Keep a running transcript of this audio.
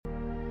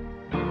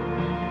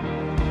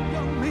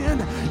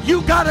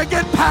You got to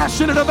get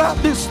passionate about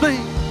this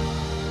thing.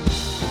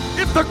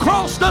 If the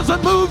cross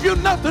doesn't move you,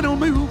 nothing will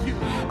move you.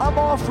 I'm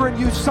offering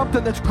you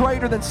something that's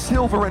greater than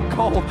silver and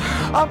gold.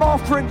 I'm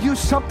offering you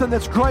something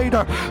that's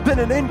greater than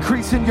an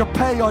increase in your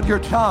pay on your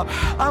job.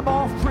 I'm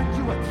offering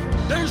you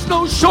There's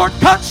no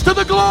shortcuts to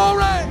the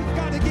glory. We've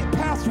got to get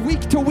past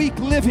week-to-week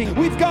living.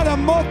 We've got to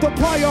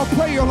multiply our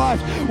prayer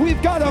life.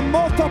 We've got to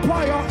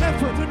multiply our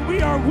effort. When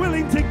we are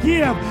willing to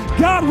give,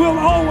 God will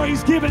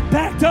always give it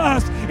back to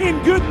us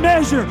in good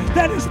measure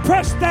that is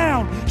pressed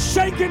down,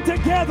 shaken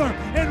together,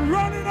 and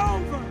running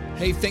over.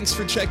 Hey, thanks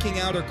for checking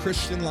out our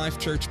Christian Life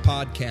Church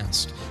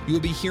podcast. You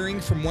will be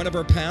hearing from one of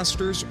our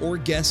pastors or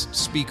guest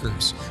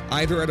speakers,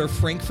 either at our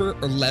Frankfort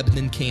or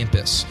Lebanon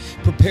campus.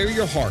 Prepare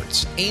your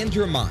hearts and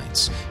your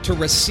minds to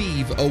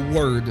receive a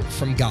word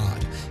from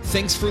God.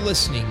 Thanks for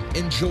listening.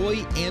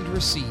 Enjoy and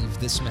receive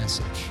this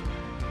message.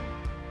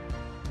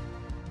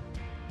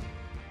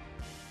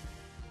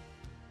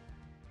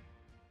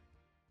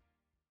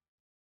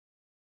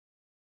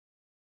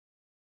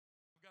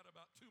 I've got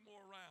about 2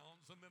 more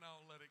rounds and then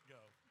I'll let it go.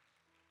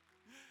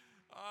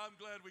 I'm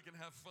glad we can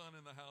have fun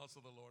in the house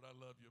of the Lord. I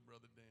love you,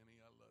 Brother Danny.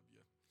 I love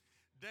you.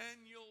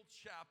 Daniel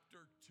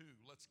chapter 2.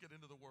 Let's get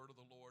into the word of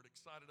the Lord.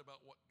 Excited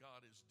about what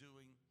God is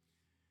doing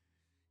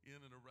in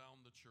and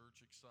around the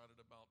church. Excited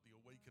about the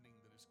awakening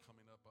that is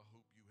coming up. I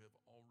hope you have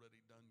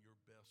already done your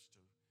best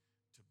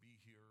to be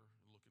here.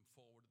 Looking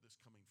forward to this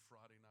coming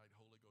Friday night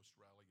Holy Ghost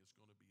rally. Is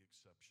going to be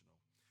exceptional.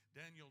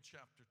 Daniel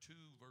chapter 2,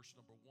 verse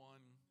number 1.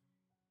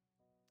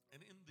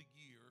 And in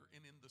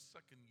the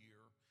second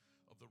year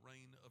of the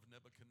reign of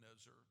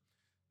Nebuchadnezzar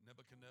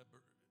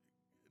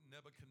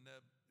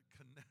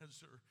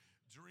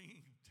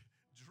dreamed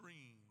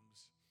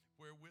dreams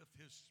wherewith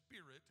his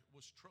spirit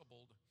was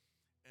troubled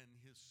and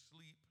his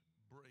sleep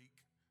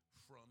brake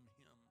from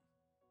him.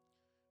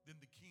 Then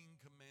the king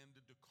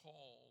commanded to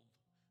call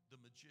the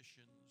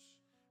magicians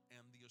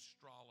and the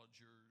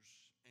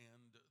astrologers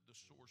and the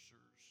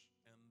sorcerers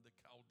and the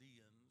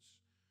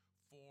Chaldeans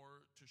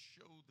to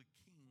show the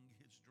king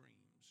his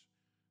dreams.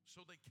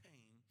 So they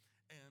came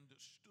and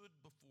stood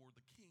before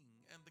the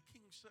king. And the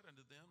king said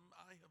unto them,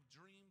 I have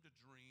dreamed a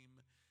dream,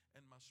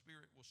 and my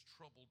spirit was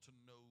troubled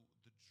to know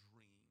the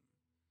dream.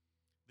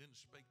 Then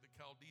spake the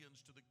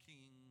Chaldeans to the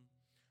king,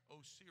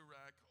 O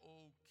Sirach,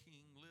 O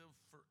king, live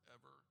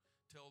forever.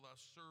 Tell thy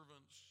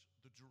servants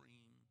the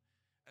dream,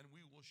 and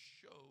we will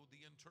show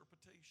the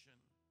interpretation.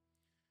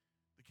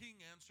 The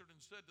king answered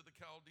and said to the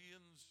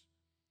Chaldeans,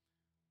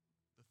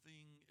 the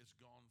thing is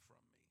gone from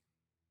me.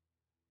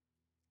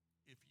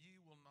 If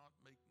ye will not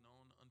make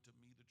known unto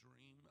me the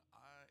dream,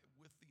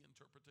 with the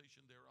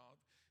interpretation thereof,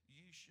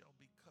 ye shall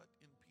be cut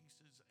in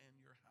pieces, and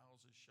your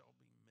houses shall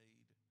be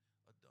made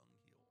a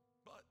dunghill.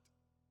 But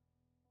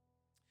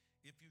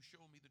if you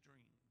show me the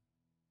dream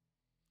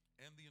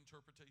and the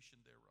interpretation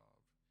thereof,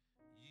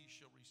 ye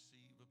shall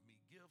receive of me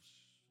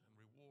gifts and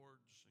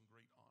rewards and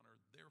great honor.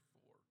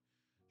 Therefore,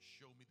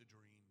 show me the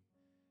dream.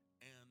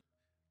 And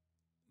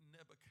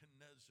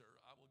Nebuchadnezzar,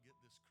 I will get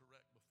this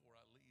correct before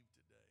I leave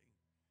today.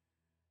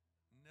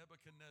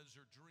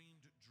 Nebuchadnezzar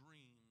dreamed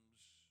dreams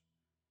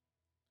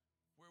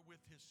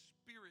wherewith his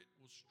spirit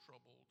was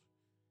troubled,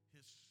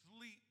 his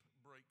sleep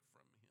brake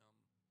from him,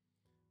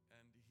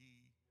 and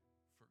he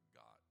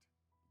forgot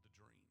the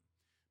dream.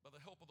 By the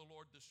help of the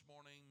Lord this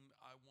morning,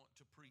 I want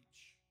to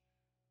preach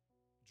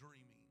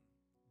dreaming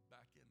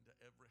back into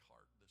every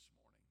heart this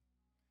morning.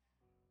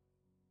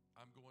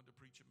 I'm going to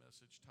preach a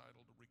message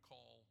titled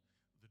Recall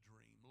the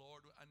Dream.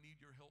 Lord, I need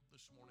your help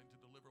this morning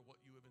to deliver what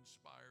you have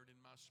inspired in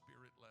my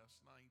spirit last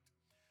night.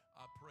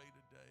 I pray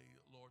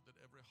today, Lord,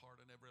 that every heart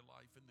and every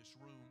life in this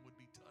room would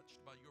be touched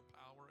by your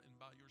power and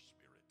by your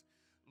spirit.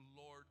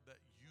 Lord,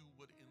 that you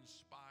would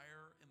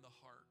inspire in the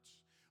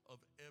hearts of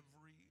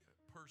every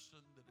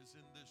person that is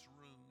in this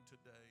room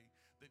today,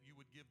 that you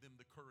would give them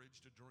the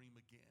courage to dream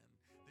again,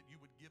 that you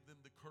would give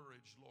them the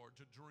courage, Lord,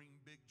 to dream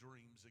big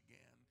dreams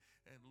again.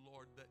 And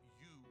Lord, that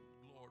you,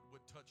 Lord,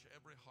 would touch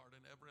every heart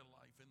and every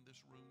life in this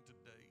room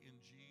today. In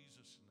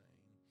Jesus'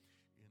 name,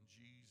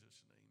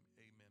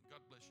 amen.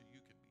 God bless you.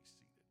 You can be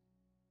seated.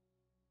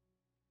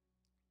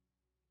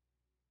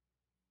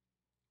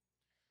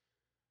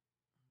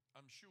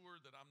 I'm sure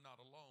that I'm not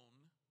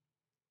alone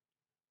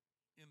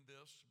in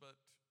this, but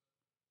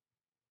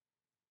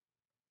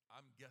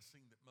I'm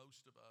guessing that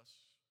most of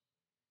us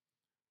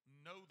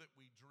know that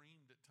we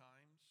dreamed at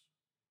times,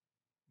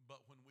 but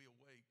when we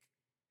awake,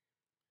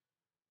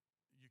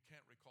 you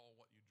can't recall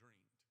what you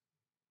dreamed.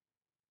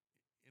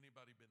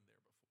 Anybody been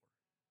there before?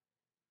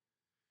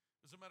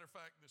 As a matter of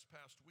fact, this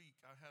past week,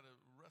 I had a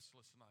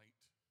restless night.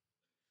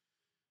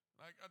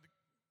 I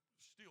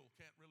still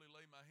can't really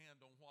lay my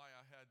hand on why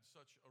I had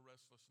such a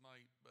restless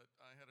night, but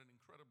I had an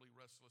incredibly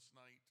restless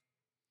night.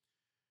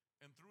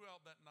 And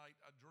throughout that night,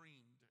 I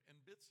dreamed, and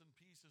bits and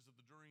pieces of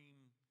the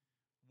dream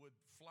would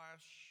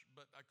flash,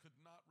 but I could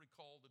not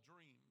recall the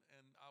dream.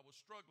 And I was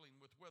struggling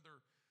with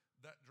whether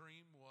that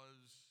dream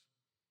was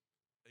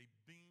a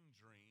being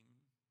dream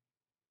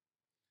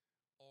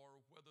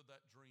or whether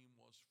that dream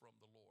was from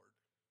the Lord.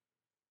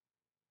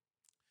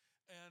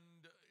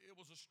 And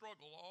was a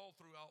struggle all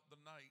throughout the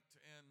night,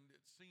 and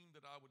it seemed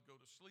that I would go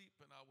to sleep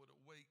and I would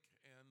awake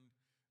and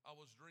I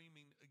was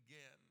dreaming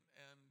again,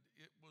 and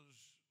it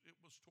was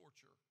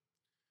torture.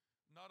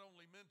 Not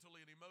only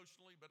mentally and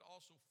emotionally, but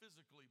also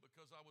physically,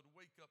 because I would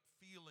wake up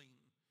feeling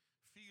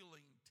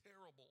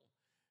terrible,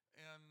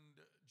 and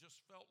just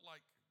felt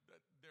like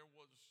that there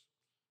was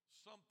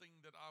something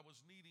that I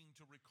was needing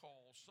to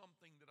recall,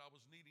 something that I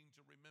was needing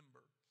to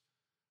remember.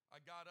 I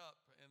got up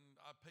and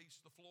I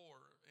paced the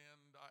floor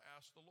and I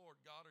asked the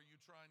Lord, God, are you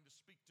trying to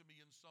speak to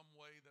me in some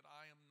way that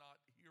I am not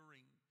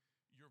hearing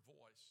your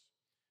voice?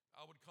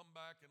 I would come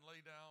back and lay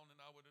down and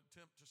I would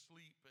attempt to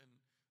sleep, and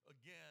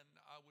again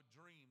I would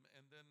dream,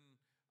 and then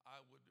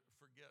I would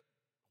forget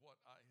what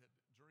I had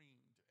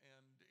dreamed,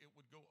 and it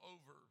would go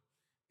over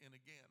and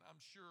again.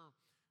 I'm sure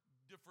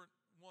different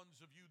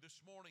ones of you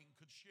this morning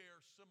could share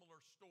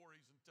similar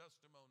stories and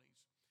testimonies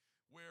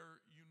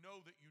where you know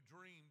that you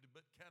dreamed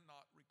but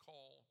cannot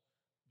recall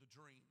the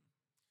dream.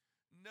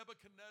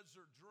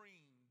 Nebuchadnezzar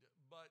dreamed,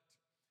 but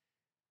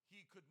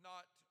he could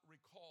not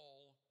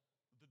recall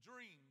the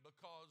dream.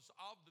 Because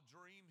of the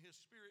dream, his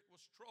spirit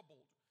was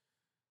troubled.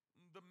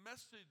 The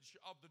message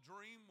of the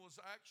dream was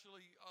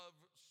actually of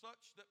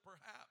such that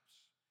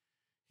perhaps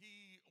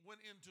he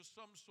went into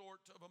some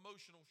sort of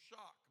emotional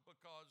shock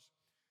because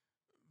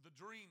the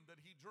dream that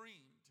he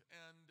dreamed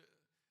and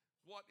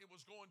what it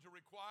was going to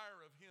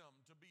require of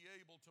him to be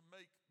able to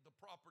make the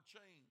proper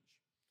change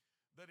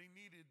that he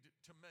needed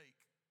to make.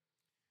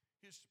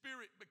 His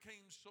spirit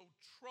became so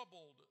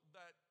troubled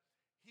that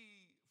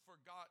he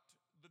forgot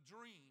the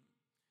dream.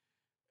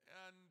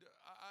 And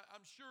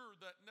I'm sure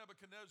that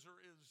Nebuchadnezzar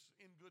is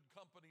in good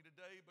company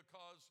today,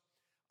 because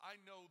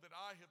I know that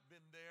I have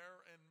been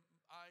there, and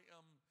I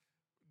am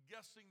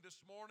guessing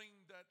this morning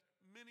that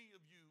many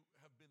of you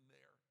have been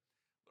there.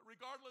 But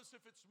regardless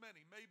if it's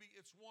many, maybe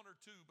it's one or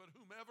two, but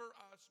whomever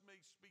I may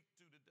speak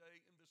to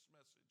today in this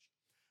message,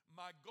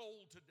 my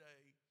goal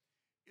today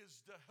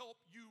is to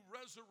help you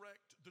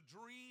resurrect the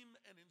dream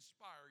and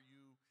inspire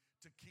you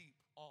to keep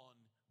on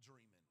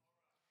dreaming.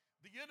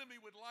 The enemy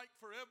would like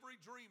for every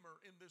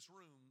dreamer in this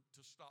room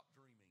to stop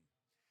dreaming.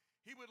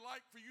 He would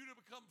like for you to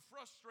become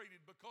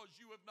frustrated because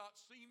you have not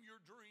seen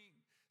your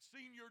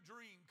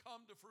dream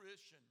come to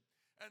fruition.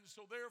 And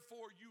so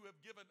therefore you have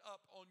given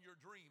up on your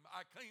dream.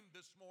 I came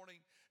this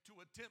morning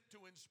to attempt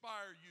to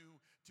inspire you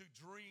to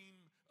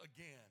dream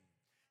again.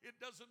 It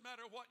doesn't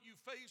matter what you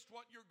faced,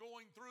 what you're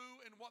going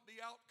through, and what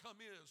the outcome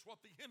is, what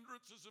the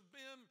hindrances have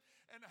been,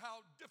 and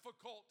how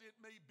difficult it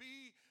may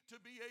be to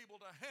be able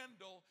to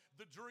handle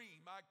the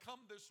dream. I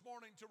come this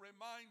morning to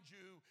remind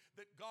you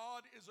that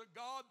God is a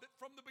God that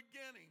from the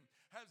beginning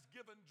has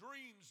given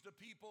dreams to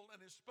people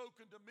and has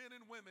spoken to men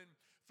and women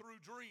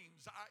through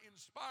dreams. I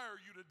inspire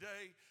you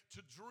today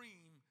to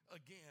dream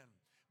again,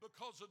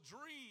 because a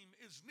dream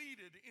is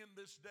needed in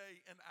this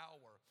day and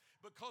hour.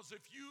 Because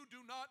if you do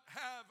not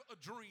have a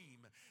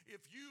dream,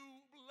 if you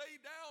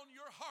lay down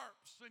your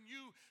harps and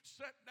you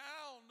sit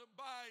down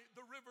by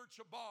the river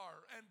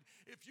Chabar, and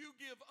if you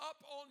give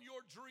up on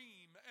your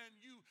dream and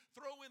you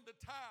throw in the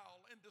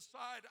towel and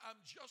decide,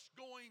 I'm just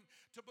going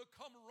to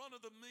become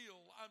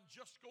run-of-the-mill, I'm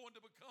just going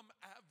to become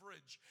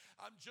average,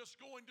 I'm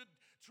just going to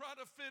try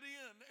to fit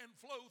in and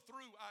flow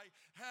through. I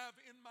have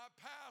in my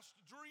past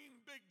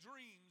dreamed big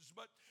dreams,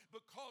 but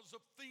because of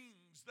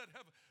things that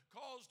have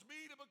caused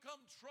me to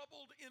become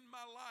troubled in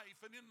my life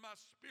and in my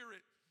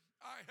spirit,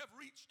 I have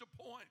reached a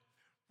point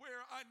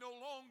where I no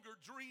longer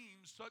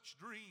dream such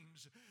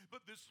dreams.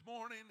 But this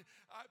morning,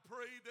 I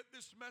pray that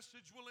this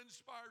message will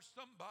inspire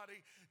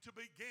somebody to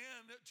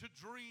begin to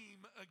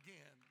dream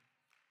again.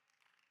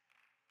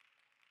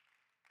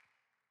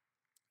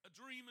 A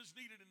dream is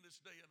needed in this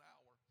day and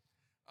hour.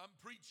 I'm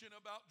preaching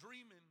about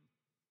dreaming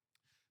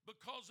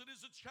because it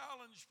is a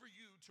challenge for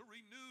you to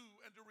renew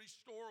and to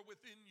restore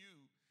within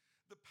you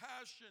the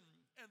passion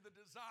and the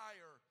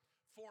desire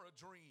for a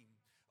dream.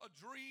 A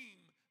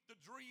dream, the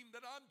dream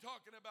that I'm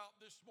talking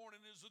about this morning,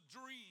 is a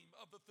dream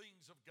of the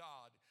things of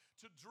God.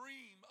 To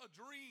dream, a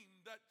dream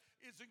that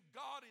isn't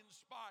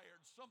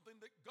God-inspired, something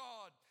that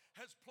God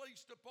has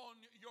placed upon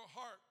your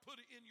heart,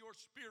 put in your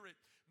spirit.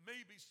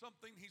 Maybe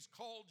something He's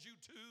called you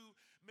to.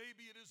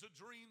 Maybe it is a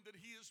dream that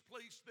He has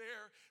placed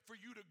there for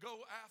you to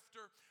go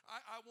after.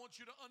 I want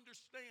you to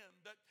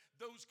understand that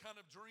those kind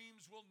of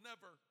dreams will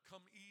never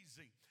come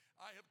easy.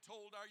 I have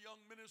told our young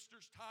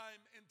ministers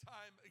time and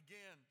time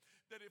again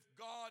that if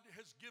God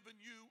has given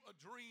you a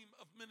dream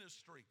of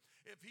ministry,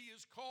 if He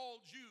has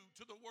called you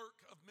to the work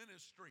of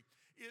ministry,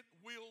 it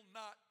will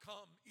not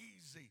come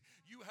easy.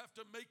 You have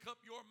to make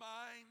up your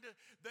mind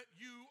that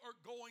you are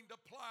going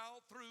to plow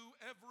through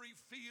every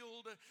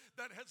field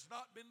that has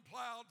not been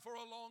plowed for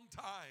a long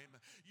time.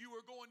 You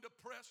are going to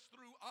press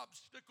through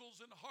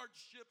obstacles and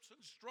hardships and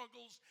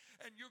struggles,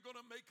 and you're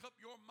going to make up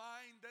your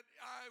mind that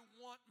I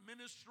want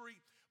ministry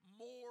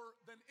more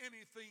than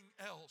anything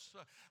else.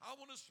 I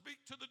want to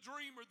speak to the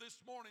dreamer this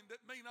morning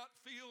that may not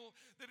feel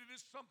that it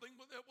is something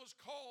that was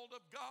called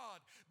of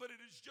God, but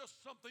it is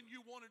just something you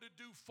wanted to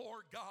do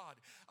for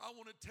God. I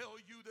want to tell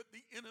you that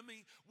the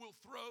enemy will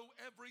throw throw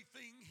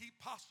everything he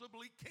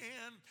possibly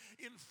can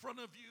in front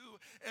of you,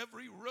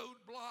 every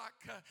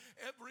roadblock,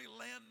 every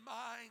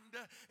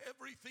landmine,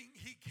 everything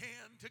he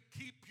can to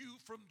keep you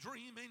from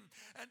dreaming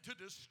and to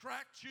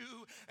distract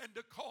you and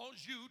to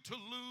cause you to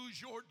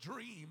lose your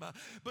dream.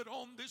 But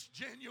on this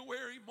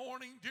January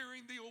morning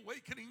during the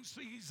awakening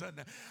season,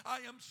 I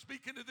am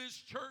speaking to this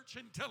church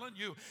and telling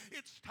you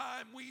it's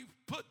time we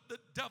put the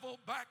devil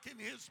back in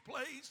his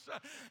place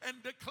and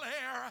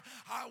declare,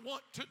 I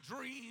want to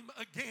dream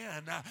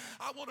again.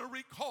 I want to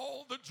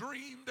recall the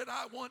dream that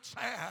I once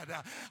had.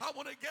 I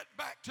want to get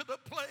back to the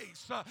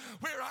place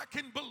where I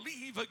can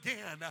believe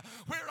again,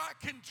 where I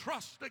can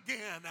trust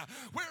again,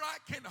 where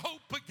I can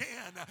hope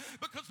again,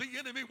 because the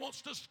enemy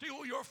wants to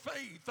steal your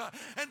faith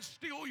and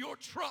steal your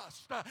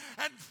trust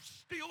and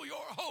steal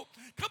your hope.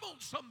 Come on,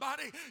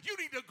 somebody. You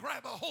need to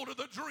grab a hold of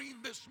the dream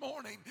this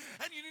morning,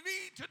 and you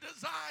need to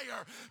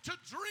desire to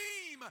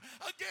dream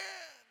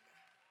again.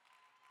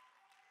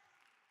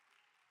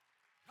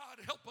 God,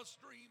 help us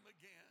dream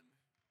again.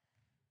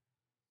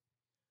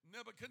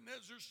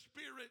 Nebuchadnezzar's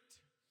spirit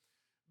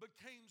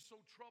became so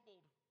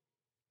troubled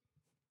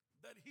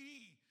that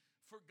he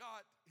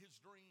forgot his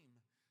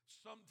dream.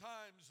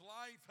 Sometimes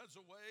life has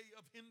a way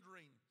of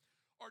hindering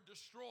or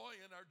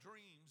destroying our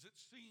dreams. It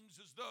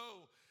seems as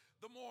though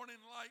the morning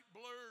light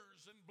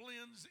blurs and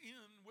blends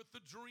in with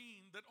the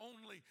dream that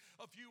only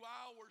a few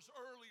hours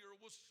earlier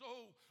was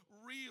so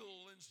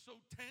real and so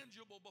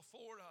tangible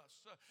before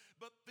us.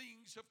 But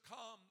things have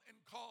come and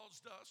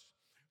caused us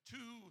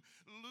to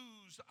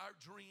lose our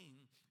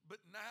dream. But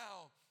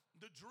now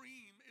the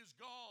dream is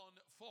gone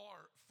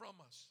far from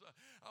us.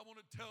 I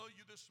want to tell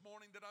you this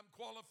morning that I'm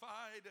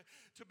qualified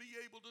to be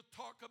able to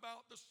talk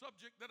about the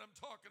subject that I'm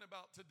talking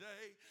about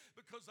today,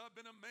 because I've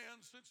been a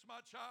man since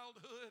my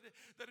childhood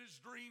that has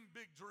dreamed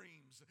big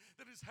dreams,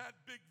 that has had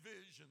big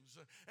visions,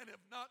 and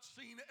have not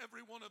seen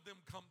every one of them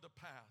come to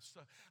pass.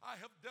 I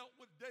have dealt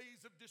with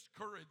days of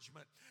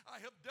discouragement.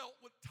 I have dealt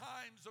with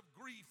times of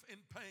grief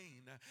and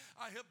pain.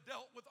 I have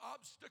dealt with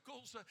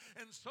obstacles,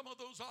 and some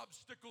of those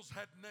obstacles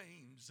had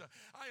names.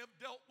 I have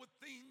dealt with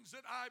things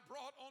that I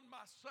brought on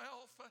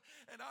myself,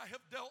 and I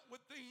have dealt with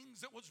things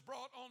that was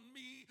brought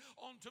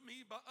onto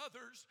me by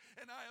others,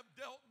 and I have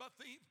dealt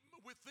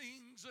with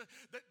things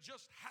that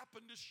just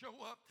happened to show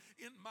up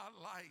in my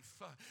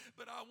life.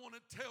 But I want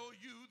to tell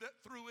you that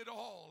through it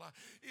all,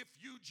 if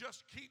you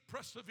just keep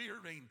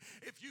persevering,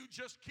 if you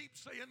just keep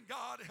saying,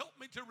 God, help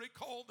me to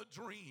recall the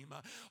dream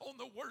on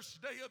the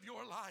worst day of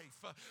your life,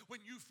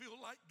 when you feel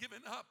like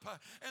giving up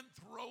and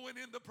throwing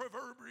in the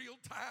proverbial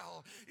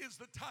towel, is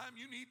the time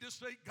you need to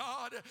say,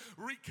 God,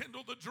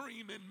 rekindle the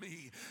dream in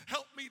me.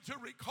 Help me to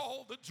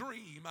recall the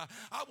dream.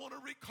 I want to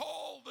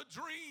recall the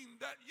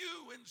dream that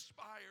you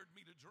inspired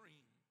me to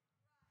dream.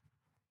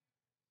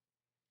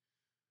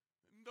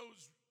 In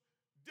those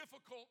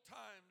difficult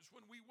times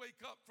when we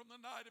wake up from the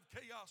night of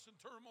chaos and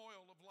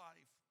turmoil of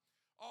life,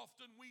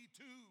 often we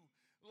too,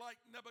 like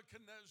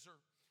Nebuchadnezzar,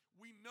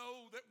 we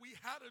know that we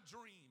had a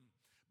dream,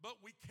 but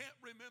we can't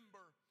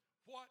remember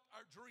what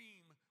our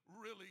dream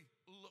really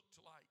looked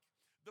like.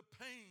 The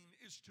pain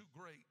is too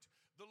great.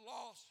 The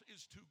loss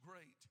is too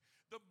great.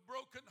 The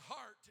broken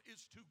heart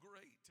is too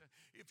great.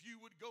 If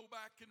you would go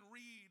back and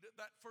read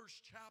that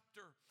first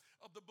chapter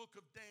of the book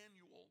of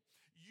Daniel,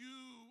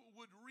 you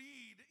would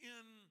read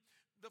in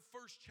the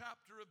first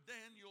chapter of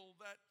Daniel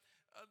that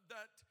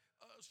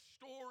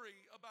story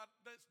about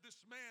this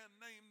man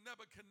named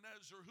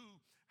Nebuchadnezzar who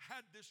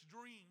had this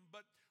dream,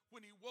 but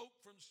when he woke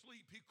from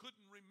sleep, he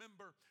couldn't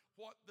remember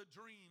what the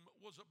dream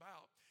was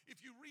about.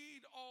 If you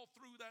read all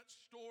through that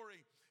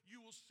story,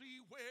 you will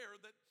see where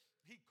that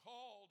he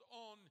called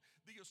on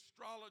the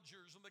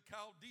astrologers and the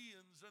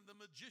Chaldeans and the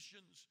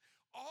magicians,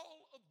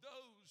 all of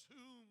those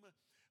whom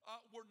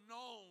were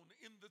known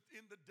in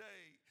the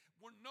day,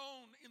 were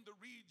known in the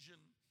region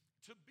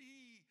to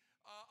be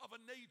of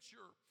a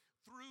nature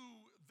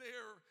through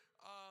their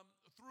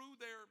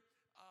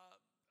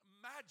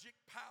magic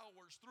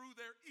powers, through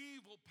their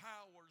evil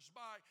powers,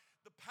 by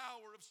the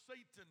power of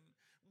Satan,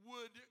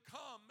 would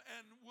come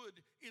and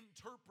would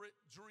interpret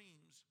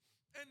dreams.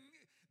 And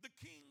the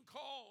king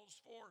calls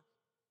for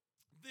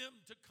them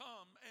to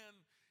come, and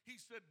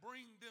he said,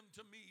 bring them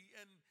to me.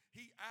 And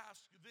he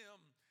asked them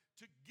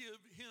to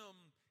give him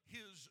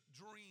his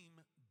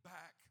dream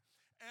back.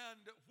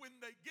 And when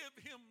they give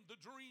him the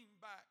dream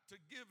back,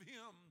 to give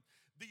him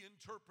the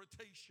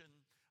interpretation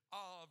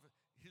of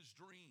his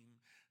dream.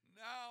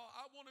 Now,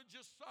 I want to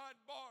just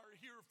sidebar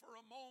here for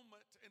a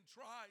moment and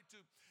try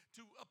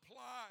to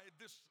apply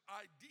this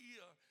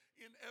idea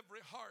in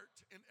every heart,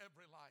 in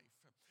every life.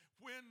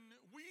 When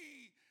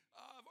we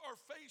are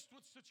faced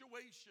with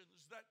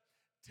situations that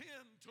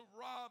tend to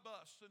rob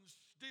us and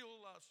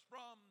steal us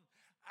from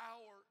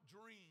our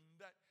dream,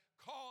 that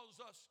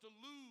cause us to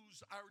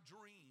lose our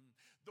dream,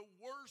 the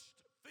worst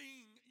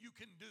thing you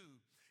can do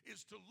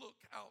is to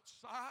look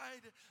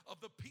outside of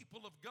the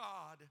people of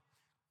God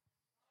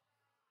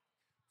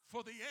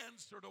for the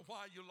answer to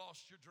why you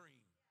lost your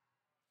dream.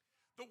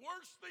 The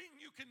worst thing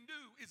you can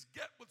do is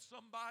get with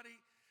somebody.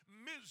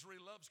 Misery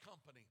loves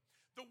company.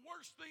 The worst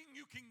worst thing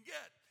you can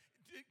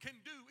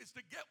do is to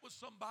get with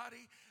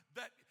somebody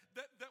that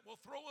will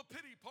throw a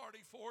pity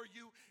party for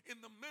you in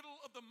the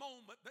middle of the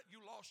moment that you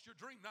lost your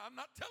dream. Now, I'm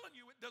not telling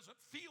you it doesn't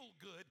feel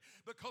good,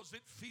 because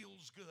it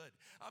feels good.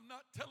 I'm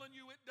not telling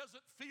you it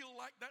doesn't feel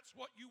like that's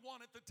what you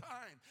want at the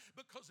time,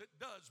 because it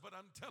does. But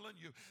I'm telling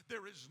you,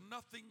 there is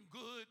nothing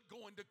good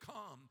going to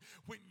come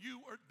when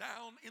you are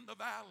down in the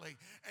valley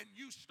and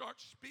you start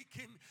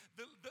speaking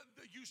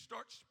you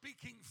start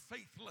speaking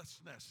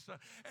faithlessness,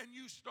 and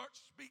you start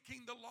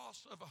speaking the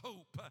loss of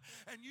hope,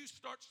 and you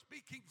start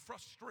speaking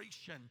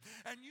frustration,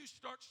 and you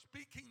start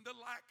speaking the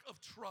lack of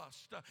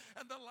trust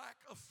and the lack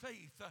of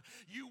faith.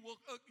 You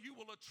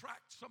will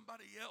attract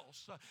somebody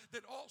else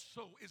that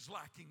also is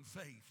lacking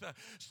faith,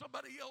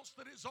 somebody else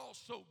that is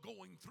also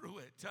going through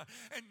it,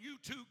 and you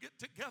two get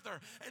together,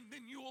 and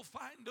then you will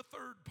find a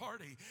third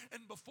party,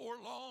 and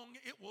before long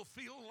it will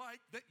feel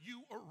like that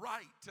you are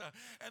right.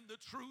 And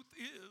the truth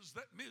is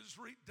that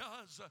misery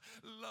does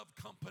love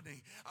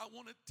company. I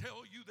want to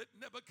tell you that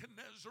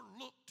Nebuchadnezzar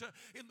looked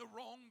in the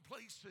wrong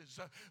places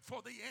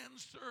for the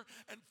answer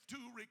and to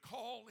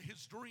recall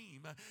his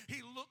dream.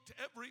 He looked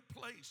every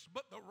place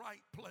but the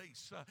right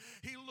place.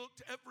 He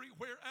looked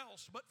everywhere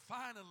else, but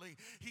finally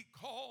he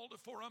called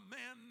for a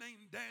man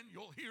named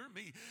Daniel. Hear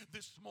me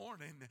this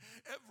morning.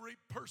 Every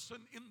person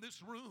in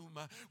this room,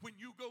 when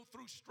you go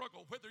through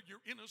struggle, whether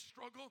you're in a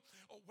struggle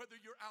or whether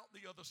you're out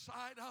the other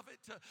side of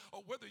it,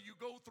 or whether you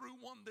go through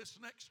one this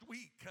next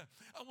week,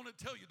 I want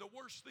to tell you the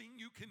worst thing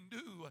you can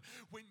do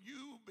when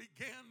you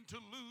begin to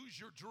lose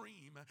your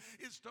dream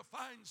is to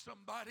find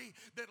somebody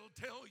that'll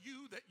tell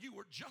you that you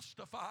were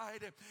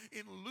justified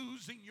in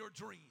losing your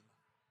dream.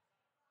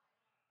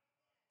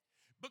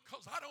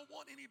 Because I don't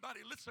want anybody,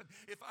 listen,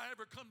 if I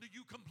ever come to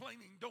you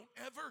complaining, don't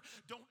ever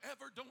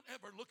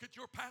look at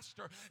your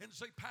pastor and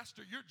say,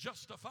 Pastor, you're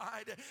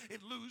justified in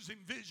losing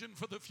vision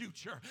for the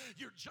future.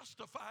 You're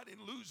justified in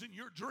losing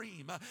your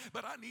dream.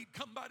 But I need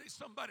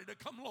somebody to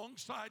come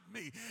alongside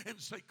me and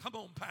say, come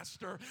on,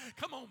 Pastor.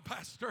 Come on,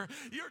 Pastor.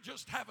 You're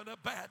just having a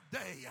bad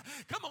day.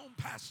 Come on,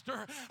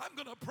 Pastor. I'm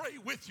going to pray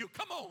with you.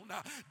 Come on,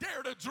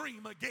 dare to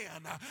dream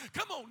again.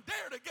 Come on,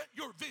 dare to get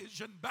your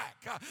vision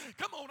back.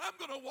 Come on, I'm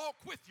going to walk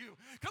with you.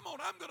 Come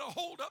on, I'm going to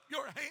hold up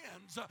your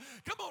hands.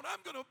 Come on, I'm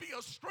going to be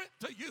a strength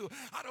to you.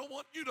 I don't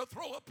want you to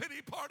throw a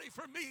pity party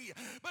for me,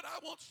 but I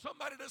want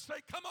somebody to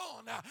say, come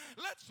on,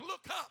 let's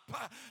look up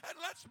and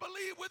let's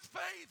believe with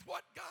faith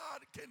what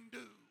God can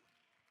do.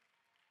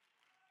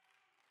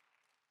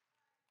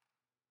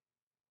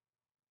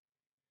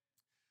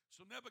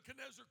 So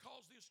Nebuchadnezzar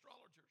calls the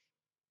astrologers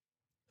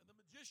and the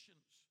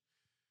magicians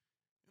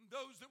and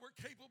those that were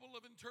capable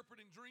of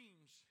interpreting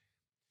dreams.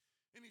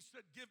 And he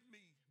said, give me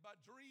my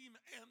dream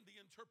and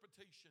the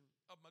interpretation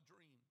of my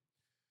dream.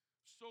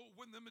 So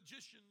when the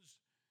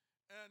magicians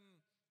and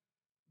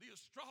the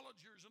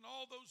astrologers and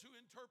all those who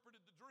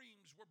interpreted the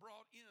dreams were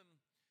brought in,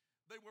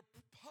 they were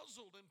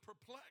puzzled and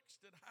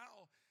perplexed at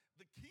how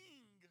the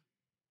king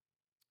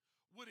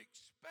would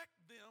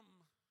expect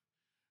them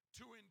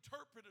to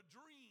interpret a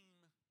dream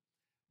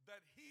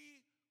that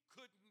he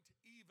couldn't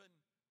even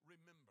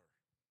remember.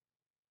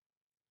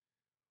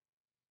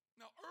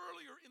 Now,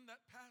 earlier in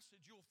that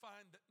passage, you'll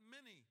find that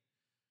many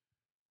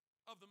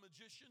of the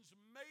magicians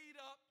made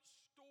up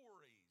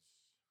stories.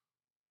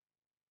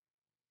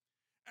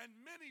 And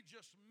many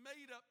just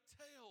made up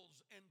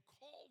tales and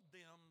called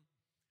them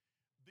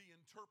the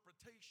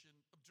interpretation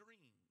of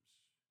dreams.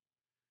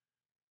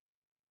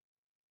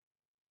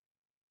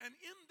 And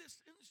in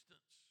this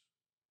instance,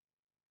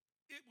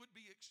 it would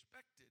be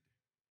expected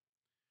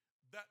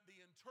that the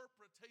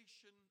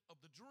interpretation of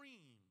the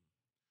dream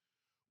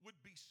would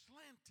be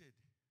slanted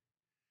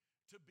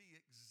to be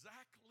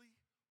exactly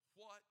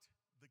what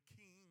the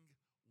king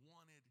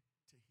wanted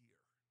to hear.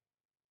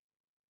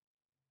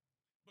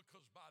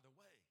 Because, by the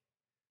way,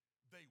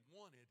 they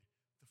wanted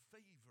the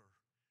favor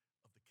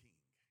of the king.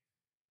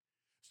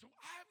 So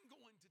I'm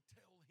going to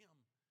tell him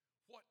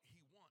what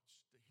he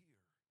wants to hear.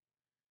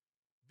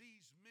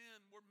 These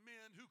men were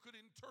men who could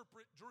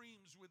interpret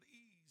dreams with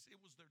ease.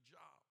 It was their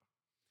job.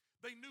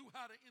 They knew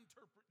how to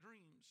interpret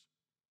dreams.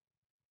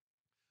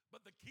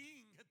 But the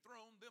king had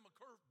thrown them a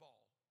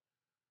curveball,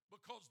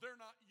 because they're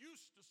not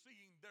used to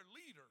seeing their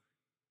leader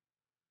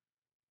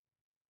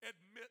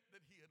admit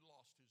that he had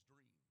lost his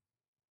dream.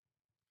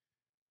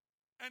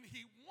 And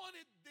he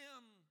wanted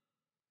them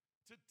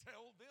to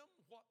tell them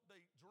what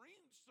they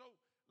dreamed. So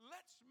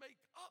let's make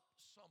up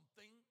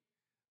something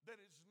that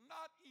is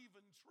not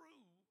even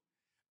true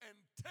and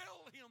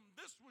tell him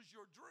this was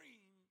your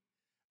dream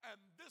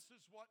and this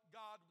is what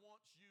God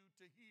wants you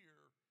to hear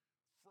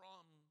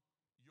from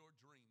your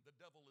dream. The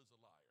devil is a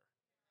liar.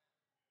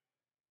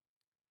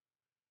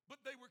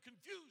 But they were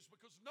confused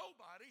because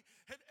nobody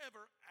had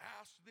ever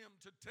asked them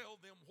to tell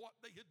them what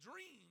they had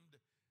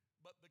dreamed.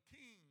 But the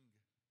king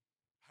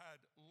had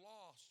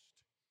lost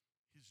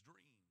his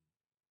dream.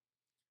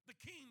 The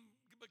king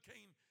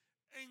became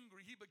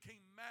angry. He became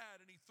mad,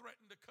 and he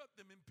threatened to cut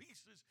them in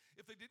pieces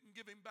if they didn't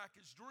give him back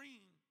his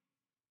dream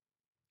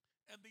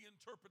and the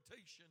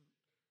interpretation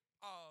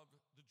of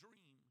the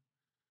dream.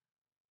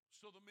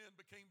 So the men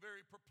became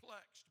very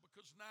perplexed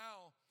because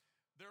now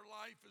their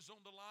life is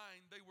on the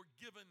line. They were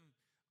given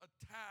a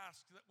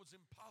task that was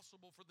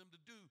impossible for them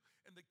to do.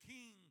 And the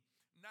king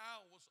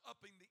now was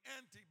upping the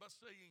ante by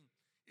saying,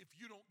 if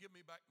you don't give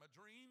me back my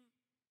dream,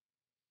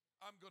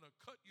 I'm going to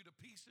cut you to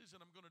pieces and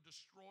I'm going to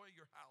destroy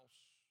your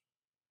house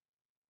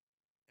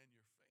and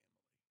your family.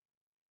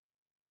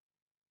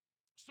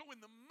 So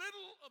in the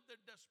middle of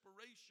their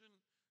desperation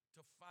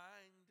to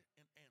find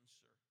an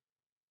answer,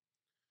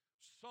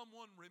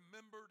 someone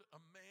remembered a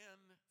man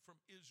from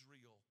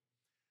Israel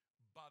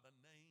by the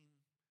name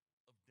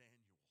of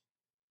Daniel.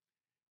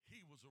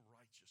 He was a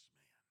righteous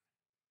man.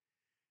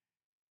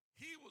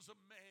 He was a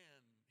man.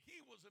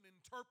 He was an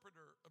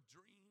interpreter of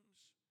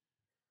dreams.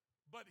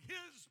 But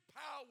his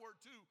power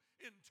to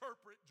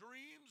interpret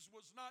dreams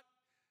was not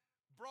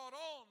brought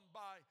on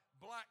by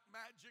black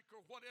magic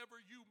or whatever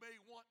you may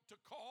want to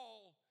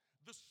call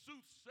the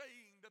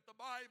soothsaying that the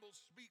Bible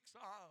speaks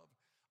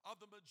of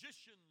the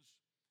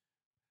magicians.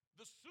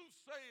 The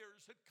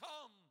soothsayers had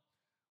come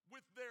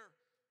with their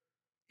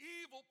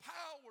evil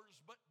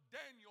powers, but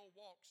Daniel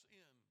walks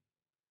in,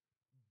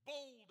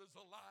 bold as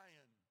a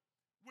lion,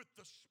 with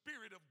the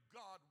Spirit of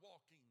God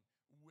walking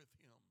with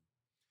him.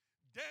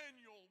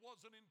 Daniel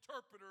was an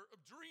interpreter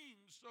of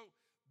dreams, so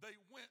they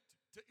went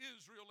to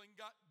Israel and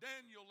got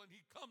Daniel, and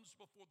he comes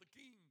before the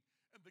king.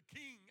 And the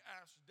king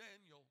asked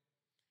Daniel,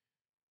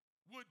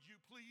 would you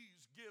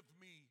please give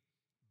me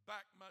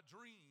back my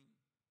dream?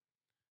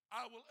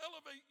 I will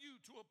elevate you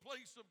to a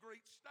place of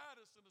great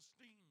status and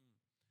esteem.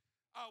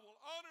 I will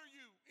honor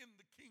you in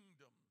the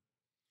kingdom.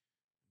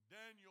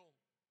 Daniel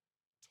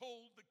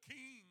told the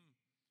king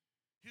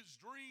his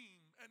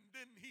dream, and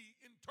then he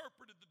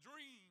interpreted the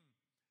dream.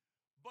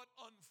 But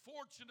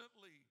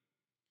unfortunately,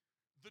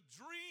 the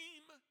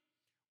dream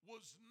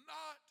was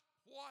not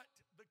what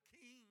the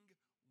king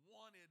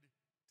wanted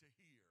to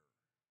hear.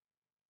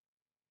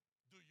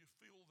 Do you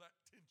feel that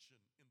tension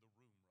in the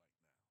room right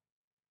now?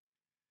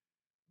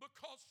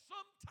 Because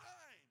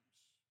sometimes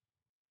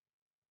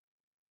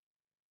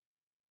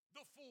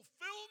the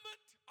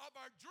fulfillment of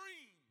our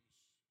dreams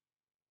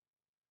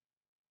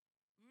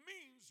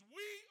means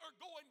we are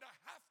going to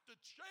have to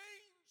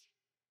change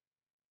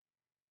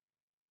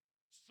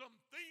some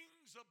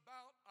things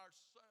about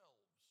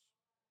ourselves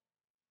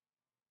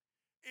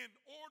in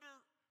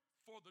order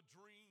for the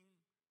dream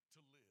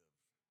to live.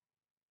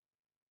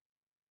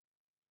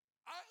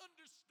 I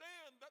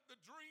understand that the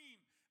dream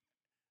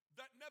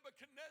that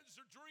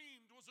Nebuchadnezzar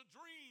dreamed was a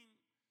dream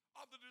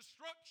of the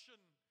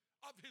destruction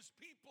of his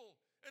people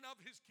and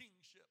of his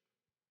kingship.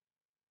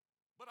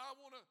 But I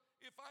want to,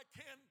 if I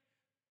can,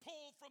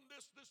 pull from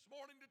this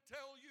morning to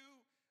tell you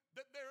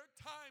that there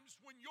are times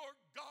when your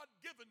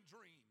God-given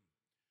dream,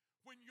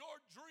 when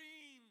your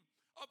dream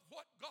of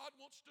what God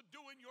wants to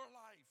do in your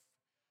life,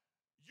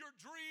 your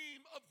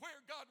dream of where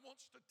God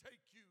wants to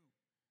take you,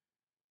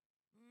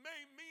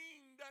 may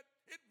mean that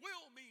it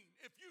will mean,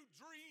 if you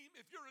dream,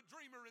 if you're a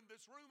dreamer in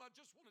this room, I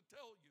just want to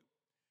tell you,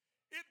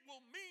 it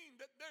will mean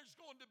that there's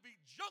going to be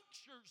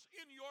junctures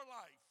in your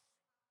life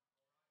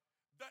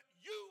that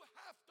you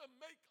have to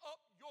make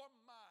up your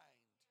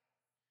mind.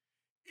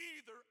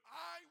 Either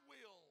I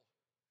will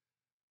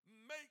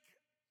make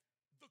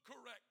the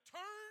correct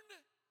turn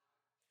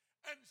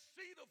and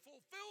see the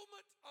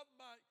fulfillment of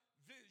my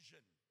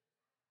vision,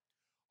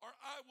 or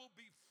I will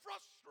be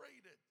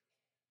frustrated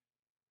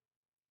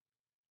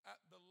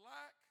at the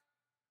lack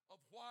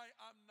of why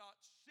I'm not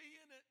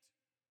seeing it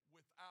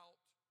without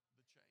the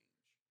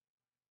change.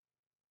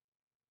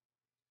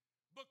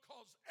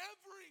 Because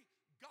every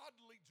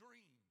godly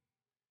dream,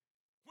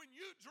 when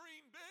you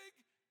dream big,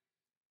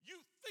 you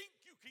think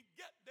you can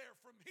get there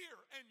from here,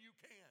 and you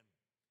can,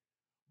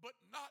 but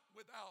not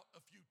without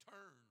a few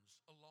turns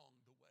along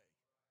the way.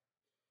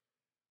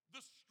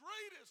 The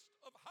straightest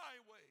of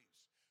highways,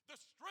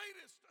 the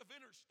straightest of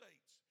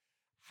interstates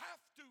have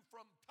to,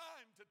 from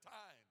time to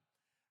time,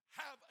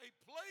 have a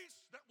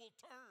place that will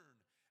turn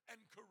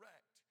and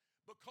correct,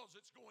 because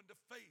it's going to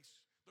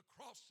face the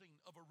crossing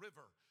of a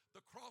river,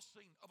 the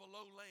crossing of a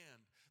low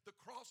land, the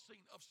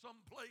crossing of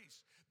some place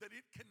that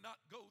it cannot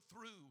go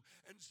through.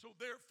 And so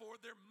therefore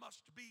there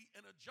must be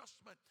an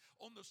adjustment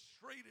on the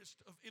straightest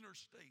of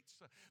interstates,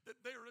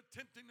 that they're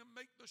attempting to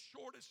make the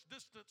shortest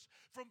distance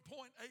from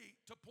point A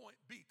to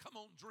point B. Come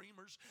on,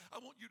 dreamers,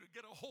 I want you to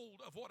get a hold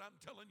of what I'm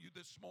telling you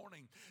this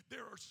morning.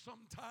 There are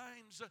some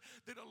times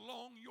that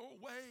along your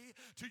way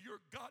to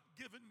your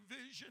God-given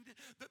vision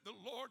that the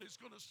Lord is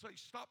going to say,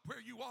 stop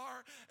where you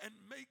are and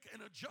make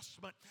an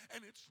adjustment,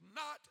 and it's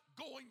not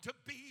going to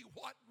be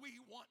what we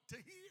want to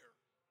hear.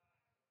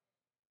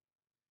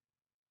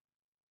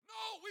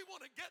 No, we want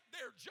want to get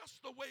there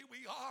just the way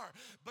we are.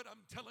 But I'm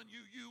telling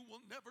you, you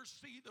will never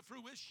see the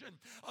fruition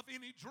of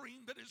any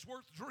dream that is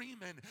worth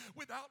dreaming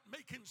without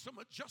making some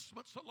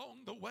adjustments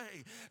along the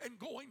way and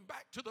going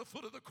back to the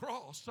foot of the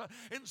cross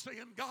and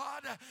saying,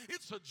 God,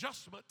 it's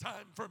adjustment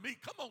time for me.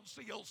 Come on,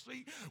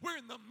 CLC. We're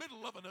in the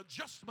middle of an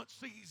adjustment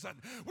season.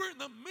 We're in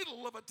the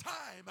middle of a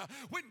time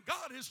when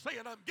God is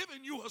saying, I'm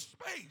giving you a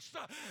space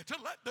to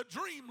let the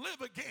dream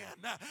live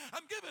again.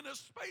 I'm giving a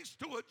space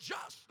to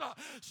adjust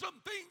some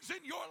things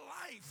in your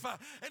life.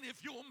 And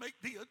if you'll make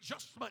the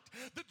adjustment,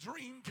 the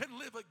dream can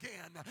live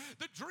again.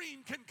 The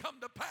dream can come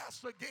to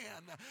pass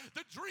again.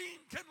 The dream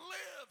can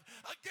live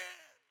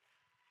again.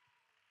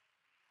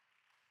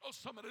 Oh,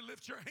 somebody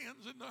lift your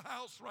hands in the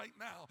house right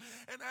now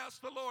and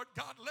ask the Lord,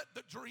 God, let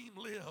the dream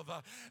live.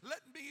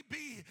 Let me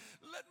be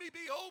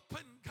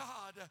open,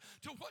 God,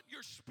 to what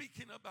you're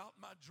speaking about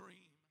my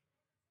dream.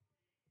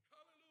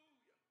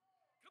 Hallelujah.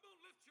 Come on,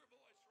 lift your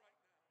voice right now.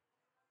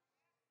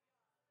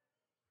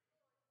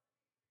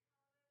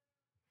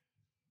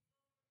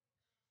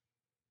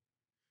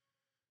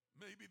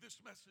 Maybe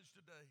this message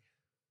today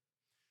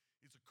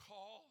is a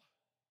call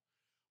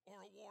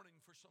or a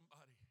warning for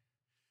somebody.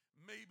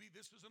 Maybe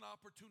this is an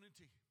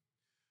opportunity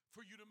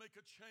for you to make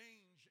a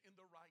change in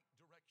the right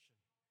direction.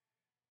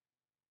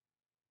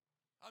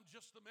 I'm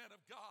just the man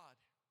of God.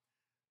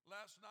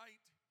 Last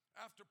night,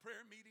 after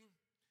prayer meeting,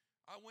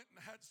 I went and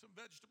had some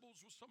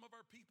vegetables with some of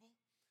our people.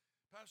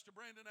 Pastor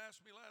Brandon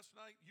asked me last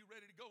night, you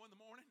ready to go in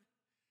the morning?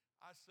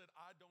 I said,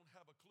 I don't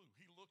have a clue.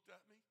 He looked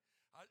at me.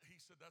 He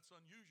said, that's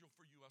unusual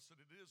for you. I said,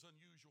 it is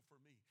unusual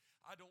for me.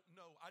 I don't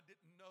know. I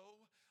didn't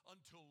know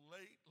until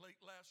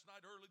late last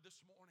night, early this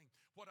morning,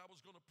 what I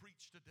was going to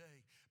preach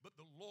today. But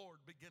the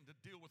Lord began to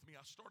deal with me.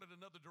 I started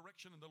another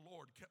direction and the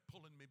Lord kept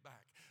pulling me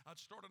back.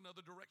 I'd start another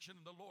direction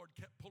and the Lord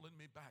kept pulling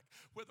me back.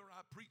 Whether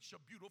I preach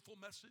a beautiful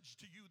message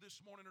to you this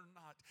morning or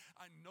not,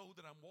 I know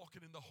that I'm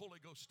walking in the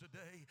Holy Ghost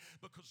today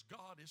because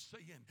God is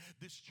saying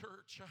this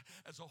church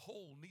as a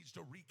whole needs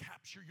to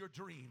recapture your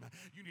dream.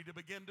 You need to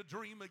begin to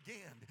dream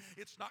again.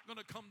 It's not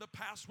going to come to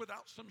pass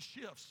without some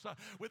shifts,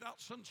 without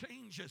some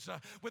changes,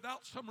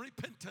 without some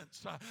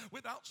repentance,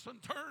 without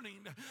some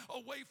turning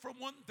away from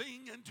one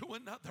thing into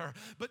another.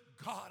 But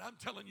God, I'm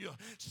telling you,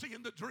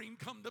 seeing the dream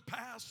come to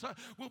pass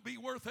will be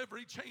worth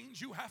every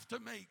change you have to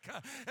make,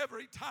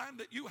 every time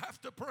that you have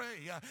to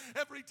pray,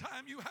 every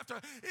time you have to,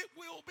 it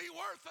will be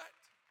worth it.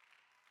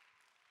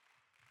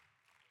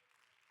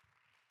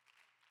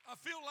 I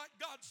feel like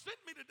God sent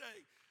me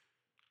today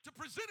to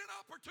present an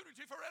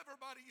opportunity for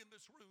everybody in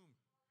this room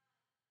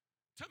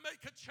to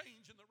make a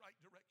change in the right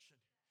direction.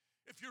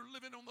 If you're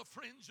living on the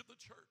fringe of the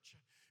church,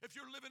 if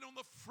you're living on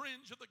the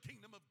fringe of the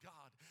kingdom of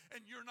God,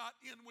 and you're not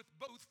in with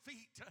both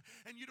feet,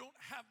 and you don't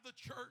have the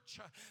church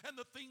and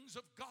the things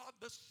of God,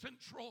 the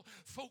central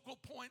focal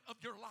point of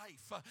your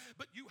life,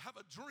 but you have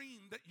a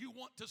dream that you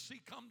want to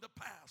see come to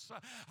pass,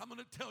 I'm going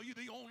to tell you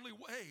the only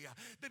way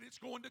that it's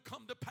going to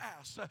come to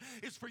pass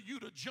is for you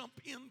to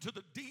jump into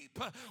the deep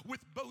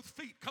with both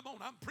feet. Come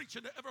on, I'm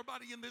preaching to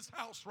everybody in this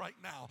house right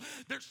now.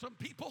 There's some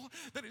people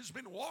that has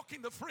been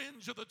walking the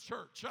fringe of the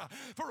church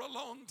for a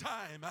long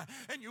time,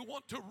 and you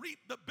want to reap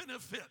the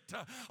benefit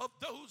of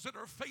those that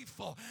are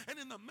faithful and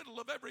in the middle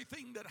of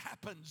everything that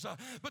happens,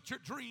 but your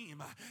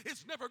dream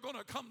is never going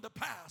to come to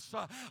pass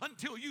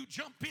until you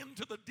jump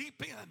into the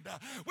deep end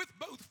with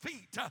both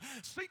feet,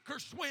 sink or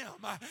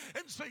swim,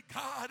 and say,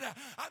 God,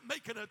 I'm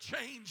making a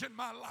change in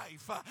my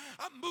life.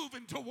 I'm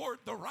moving toward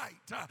the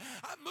right.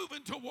 I'm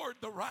moving toward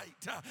the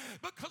right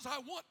because I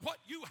want what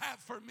you have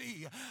for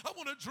me. I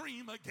want to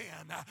dream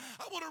again.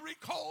 I want to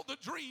recall the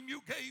dream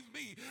you gave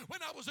me when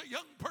I was a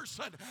young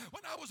person,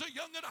 when I was a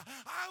young and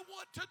I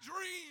want to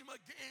dream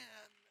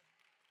again.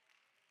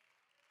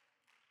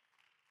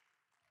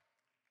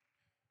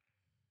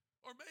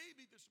 Or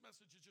maybe this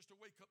message is just a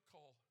wake-up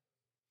call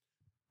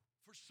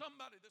for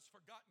somebody that's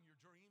forgotten your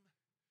dream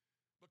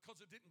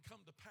because it didn't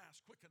come to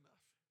pass quick enough.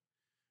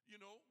 You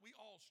know, we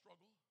all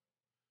struggle.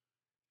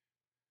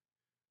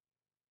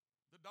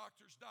 The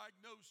doctors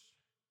diagnose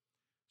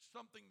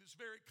something that's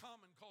very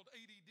common called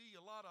ADD.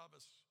 A lot of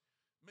us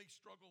may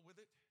struggle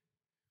with it.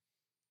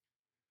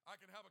 I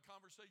can have a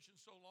conversation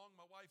so long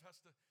my wife has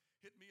to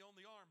hit me on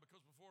the arm because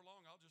before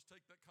long I'll just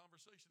take that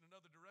conversation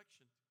another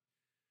direction.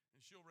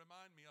 And she'll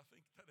remind me, I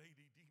think that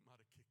ADD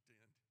might have kicked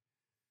in.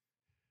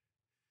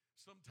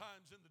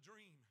 Sometimes in the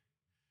dream,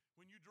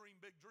 when you dream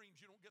big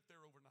dreams, you don't get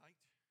there overnight.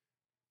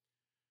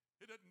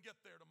 It doesn't get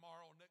there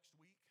tomorrow or next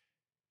week.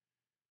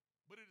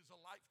 But it is a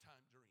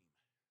lifetime dream.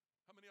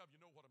 How many of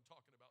you know what I'm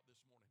talking about this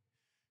morning?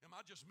 Am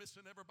I just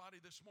missing everybody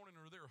this morning,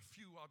 or are there a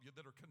few of you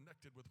that are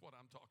connected with what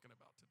I'm talking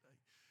about today?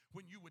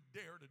 When you would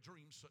dare to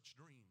dream such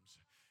dreams,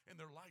 and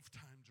they're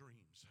lifetime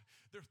dreams.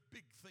 They're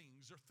big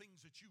things. They're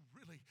things that you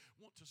really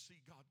want to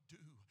see God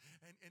do.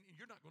 And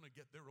you're not going to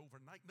get there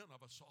overnight. None of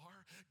us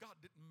are. God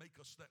didn't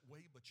make us that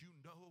way, but you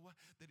know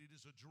that it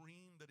is a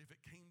dream that if it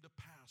came to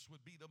pass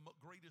would be the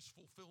greatest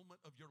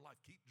fulfillment of your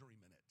life. Keep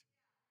dreaming it.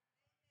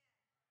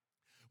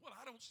 Well,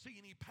 I don't see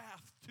any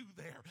path to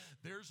there.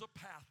 There's a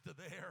path to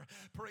there.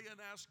 Pray and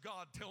ask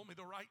God, tell me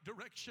the right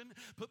direction.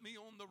 Put me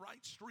on the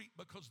right street,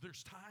 because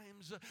there's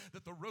times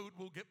that the road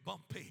will get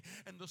bumpy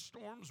and the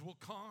storms will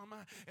come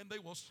and they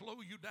will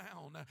slow you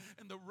down.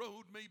 And the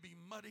road may be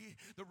muddy.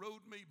 The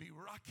road may be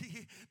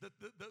rocky.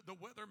 The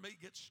weather may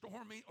get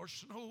stormy or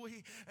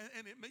snowy,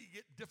 and it may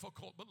get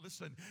difficult. But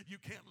listen, you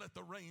can't let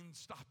the rain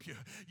stop you.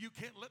 You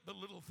can't let the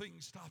little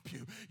things stop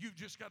you. You've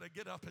just got to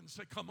get up and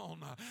say, come on,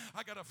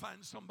 I got to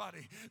find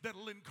somebody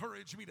that'll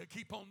encourage me to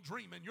keep on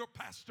dreaming. Your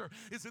pastor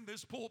is in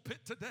this pulpit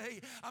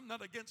today. I'm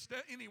not against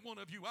any one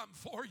of you. I'm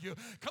for you.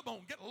 Come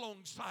on, get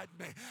alongside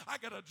me. I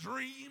got a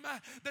dream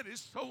that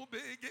is so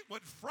big it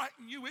would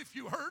frighten you if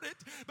you heard it,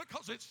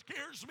 because it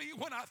scares me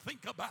when I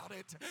think about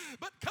it.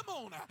 But come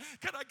on,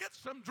 can I get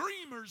some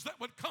dreamers that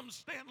would come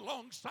stand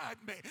alongside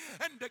me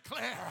and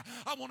declare,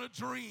 I want to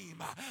dream.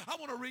 I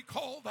want to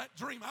recall that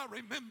dream. I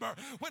remember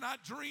when I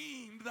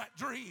dreamed that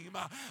dream.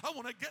 I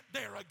want to get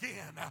there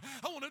again.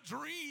 I want to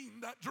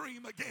dream that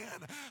dream again.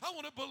 I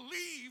want to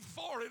believe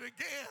for it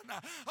again.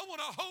 I want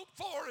to hope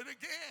for it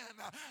again.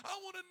 I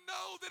want to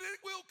know that it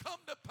will come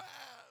to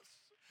pass.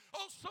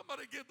 Oh,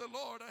 somebody give the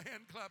Lord a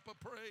hand clap of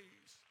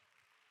praise.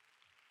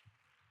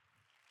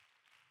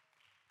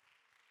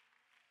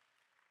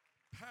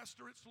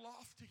 Pastor, it's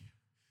lofty.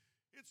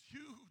 It's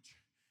huge.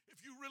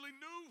 If you really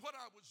knew what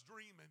I was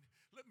dreaming,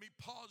 let me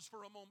pause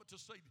for a moment to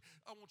say,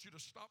 I want you to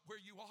stop where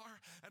you are,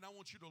 and I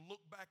want you to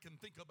look back and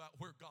think about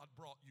where God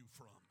brought you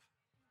from.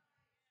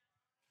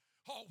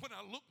 Oh, when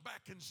I look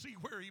back and see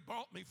where He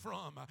brought me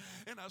from,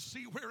 and I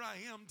see where I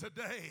am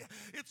today,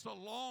 it's a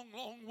long,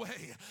 long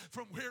way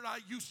from where I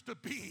used to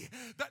be.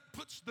 That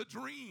puts the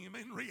dream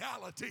in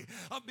reality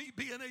of me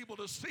being able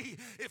to see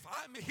if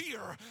I'm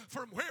here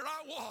from where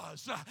I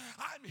was.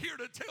 I'm here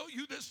to tell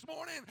you this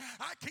morning,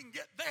 I can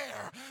get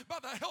there by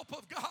the help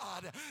of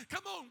God.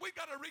 Come on, we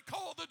got to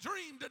recall the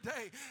dream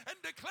today and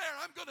declare,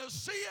 I'm going to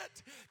see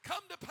it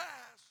come to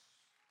pass.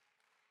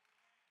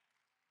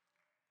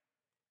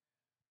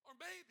 Or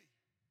maybe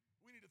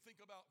we need to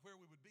think about where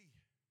we would be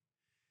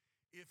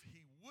if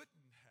He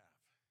wouldn't have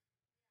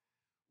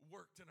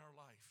worked in our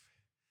life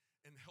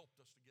and helped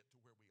us to get to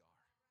where we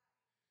are.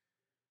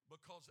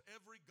 Because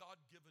every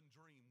God-given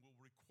dream will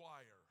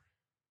require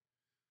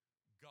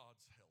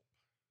God's help.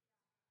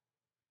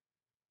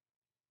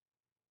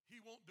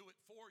 He won't do it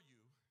for you.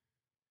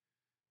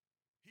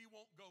 He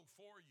won't go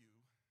for you,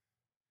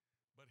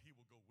 but He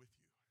will go with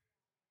you.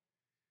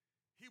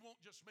 He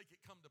won't just make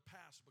it come to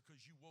pass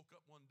because you woke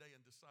up one day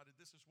and decided,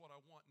 this is what I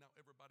want, now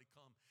everybody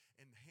come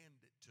and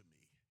hand it to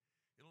me.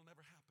 It'll never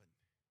happen,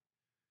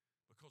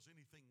 because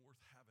anything worth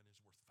having is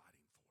worth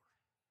fighting for.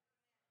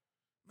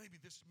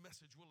 Maybe this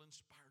message will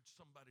inspire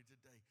somebody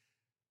today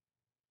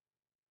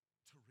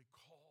to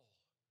recall.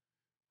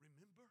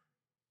 Remember,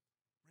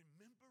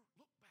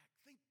 look back,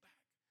 think back.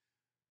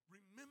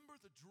 Remember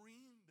the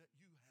dream that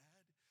you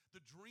had,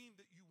 the dream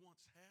that you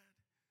once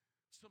had.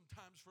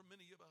 Sometimes for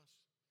many of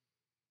us,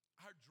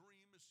 our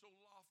dream is so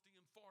lofty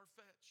and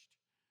far-fetched.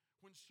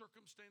 When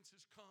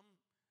circumstances come,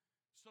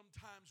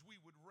 sometimes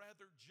we would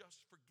rather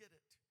just forget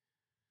it.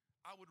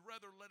 I would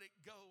rather let it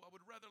go. I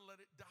would rather let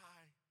it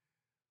die,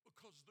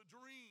 because the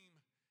dream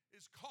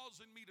is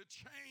causing me to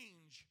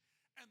change,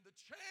 and the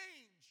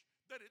change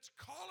that it's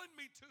calling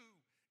me to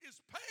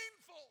is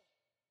painful.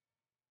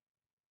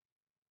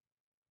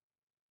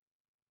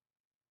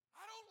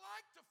 I don't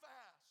like to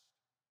fast.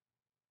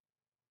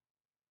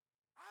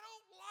 I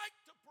don't like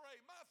to pray.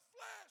 My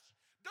flesh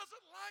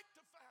doesn't like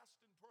to fast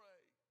and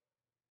pray.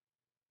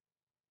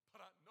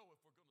 But I know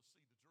if we're going to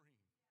see the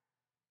dream,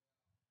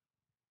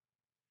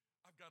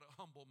 I've got to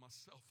humble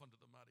myself under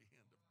the mighty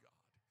hand of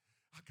God.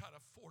 I've got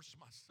to force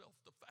myself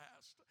to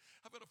fast.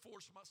 I've got to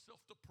force myself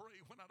to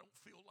pray when I don't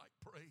feel like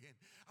praying.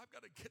 I've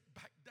got to get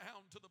back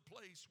down to the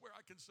place where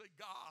I can say,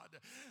 God,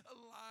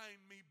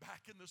 align me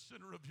back in the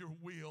center of your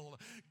will.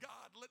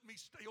 God, let me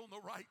stay on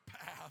the right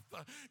path.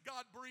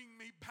 God, bring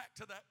me back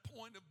to that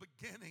point of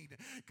beginning.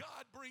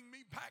 God, bring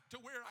me back to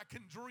where I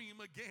can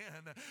dream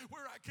again,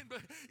 where I can,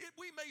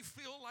 we may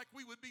feel like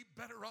we would be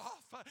better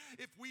off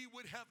if we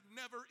would have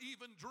never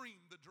even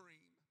dreamed the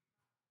dream.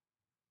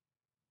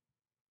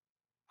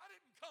 I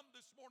didn't come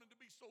this morning to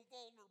be so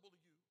vulnerable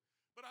to you,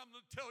 but I'm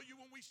going to tell you,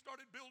 when we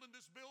started building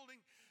this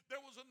building, there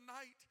was a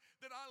night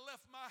that I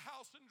left my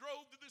house and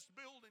drove to this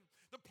building.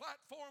 The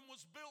platform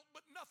was built,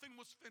 but nothing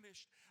was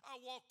finished. I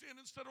walked in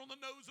and sat on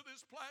the nose of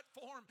this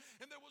platform,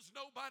 and there was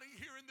nobody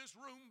here in this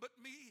room but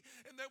me,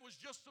 and there was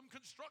just some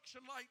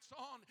construction lights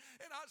on.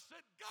 And I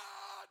said,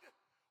 God,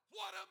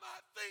 what am I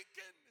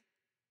thinking?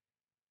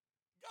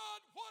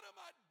 God, what am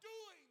I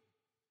doing?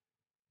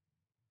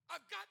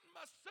 I've gotten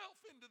myself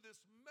into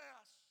this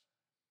mess,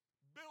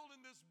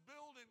 building this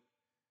building.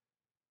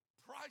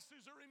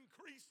 Prices are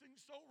increasing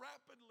so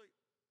rapidly.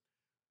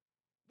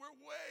 We're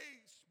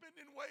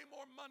spending way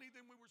more money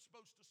than we were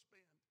supposed to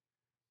spend.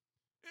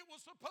 It was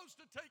supposed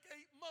to take 8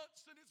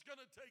 months, and it's going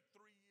to take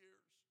 3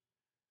 years.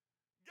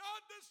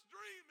 God, this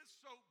dream is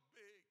so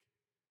big.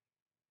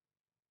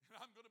 And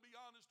I'm going to be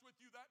honest with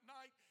you, that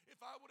night, if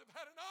I would have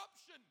had an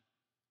option,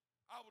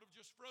 I would have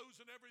just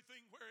frozen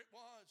everything where it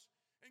was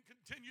and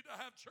continued to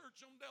have church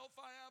on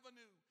Delphi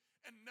Avenue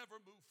and never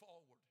move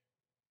forward.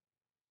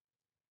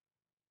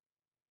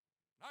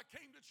 I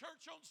came to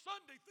church on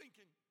Sunday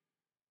thinking,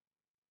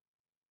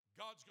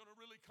 God's going to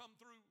really come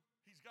through.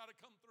 He's got to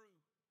come through.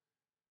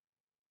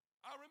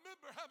 I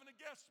remember having a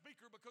guest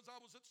speaker because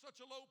I was at such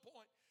a low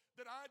point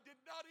that I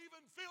did not even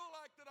feel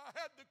like that I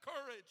had the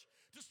courage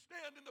to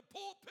stand in the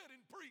pulpit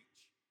and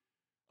preach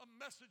a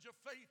message of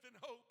faith and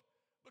hope,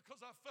 because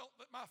I felt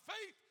that my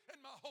faith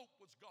and my hope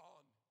was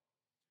gone.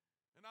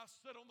 And I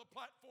sat on the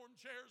platform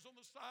chairs on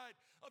the side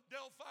of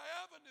Delphi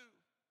Avenue.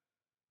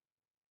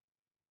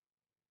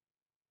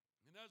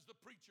 And as the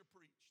preacher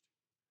preached,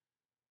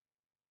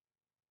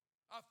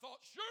 I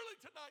thought, surely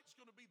tonight's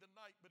going to be the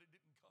night, but it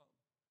didn't come.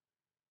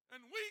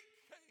 And week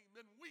came,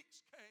 and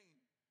weeks came,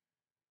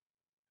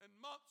 and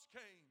months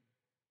came,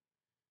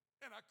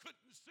 and I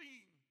couldn't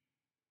seem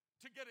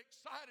to get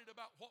excited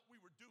about what we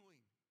were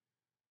doing,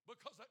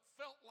 because it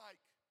felt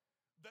like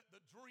that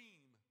the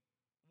dream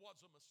was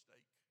a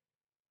mistake.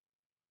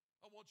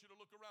 I want you to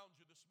look around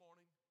you this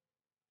morning.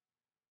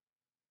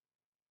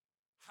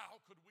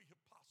 How could we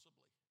have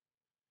possibly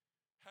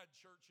had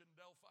church in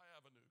Delphi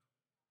Avenue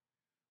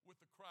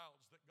with the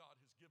crowds that God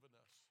has given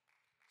us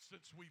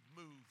since we've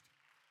moved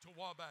to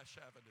Wabash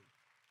Avenue?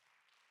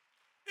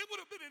 It would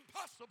have been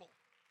impossible.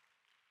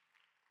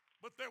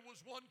 But there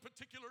was one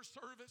particular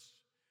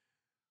service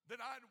that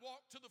I'd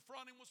walked to the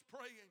front and was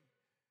praying,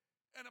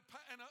 and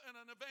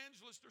an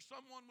evangelist or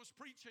someone was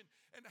preaching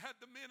and had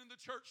the men in the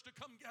church to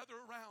come gather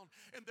around.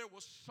 And there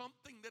was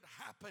something that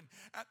happened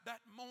at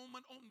that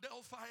moment on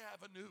Delphi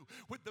Avenue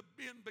when the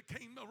men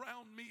became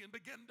around me and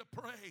began to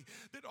pray,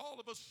 that all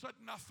of a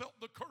sudden I felt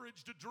the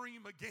courage to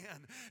dream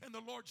again. And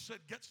the Lord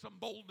said, get some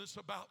boldness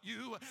about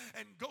you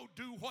and go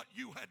do what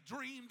you had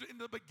dreamed in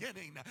the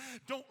beginning.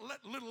 Don't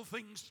let little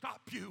things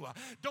stop you.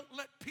 Don't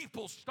let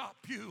people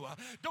stop you.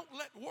 Don't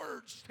let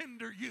words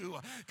hinder you.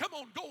 Come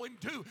on, go and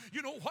do.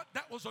 You know what?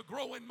 That was a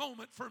growing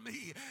moment for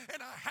me,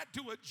 and I had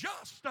to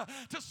adjust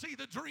to see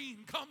the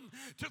dream come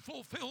to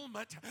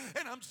fulfillment.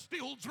 And I'm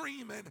still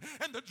dreaming,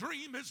 and the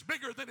dream is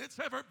bigger than it's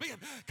ever been.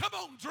 Come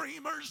on,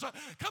 dreamers.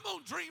 Come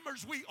on,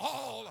 dreamers. We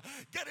all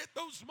get at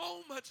those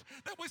moments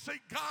that we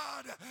say,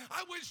 God,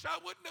 I wish I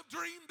wouldn't have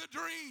dreamed the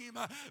dream,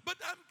 but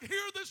I'm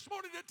here this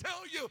morning to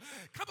tell you,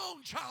 come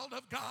on, child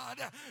of God,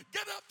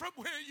 get up from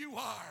where you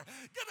are.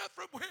 Get up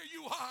from where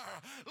you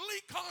are.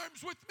 Link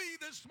arms with me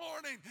this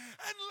morning,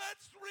 and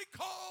let's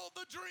recall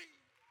the dream.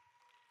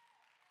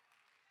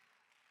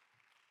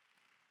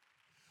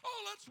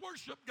 Oh, let's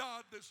worship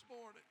God this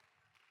morning.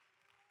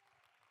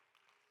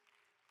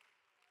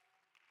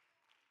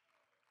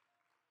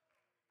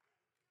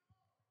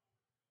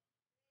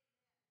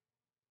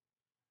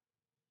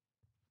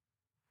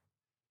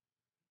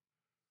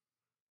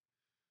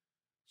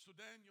 So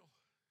Daniel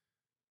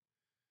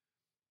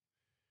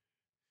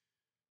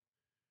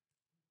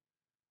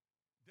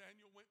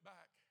went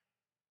back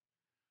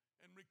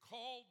and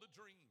recalled the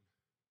dream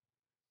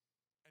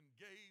and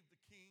gave the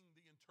king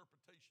the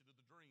interpretation of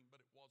the dream, but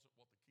it wasn't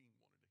what the king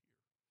wanted to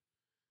hear.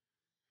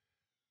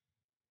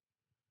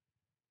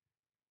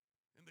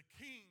 And the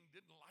king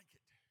didn't like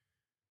it.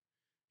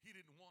 He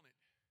didn't want it.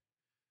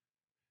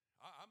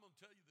 I'm going to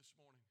tell you this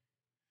morning,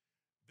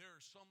 there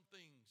are some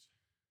things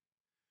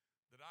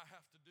that I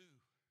have to do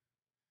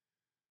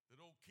that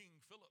old King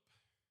Philip,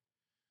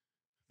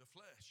 the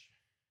flesh,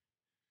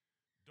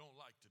 don't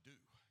like to do.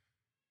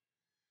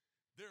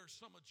 There are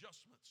some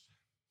adjustments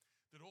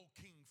that old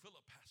King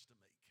Philip has to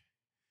make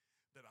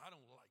that I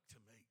don't like to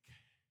make.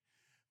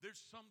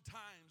 There's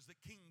sometimes that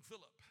King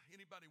Philip,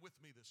 anybody with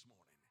me this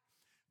morning?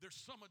 There's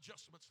some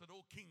adjustments that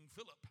old King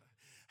Philip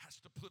has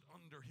to put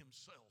under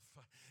himself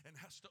and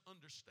has to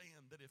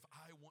understand that if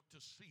I want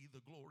to see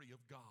the glory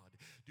of God,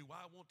 do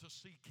I want to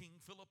see King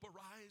Philip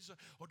arise,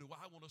 or do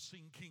I want to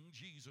see King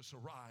Jesus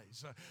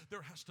arise?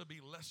 There has to be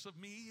less of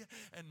me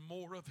and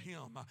more of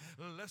him.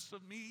 Less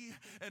of me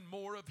and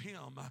more of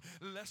him.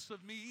 Less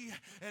of me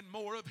and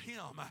more of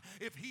him.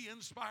 If he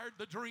inspired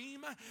the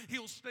dream,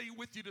 he'll stay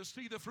with you to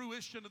see the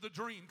fruition of the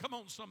dream. Come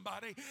on,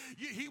 somebody.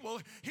 He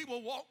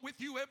will walk with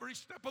you every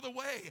step of the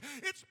way.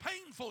 It's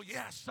painful,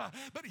 yes,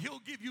 but he'll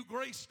give you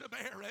grace to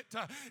bear it.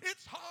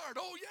 It's hard,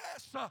 oh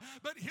yes,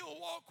 but he'll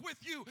walk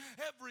with you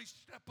every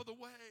step of the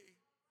way.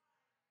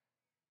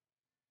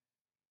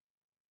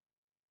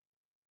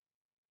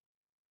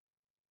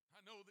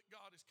 I know that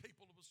God is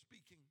capable of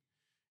speaking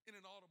in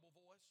an audible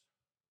voice,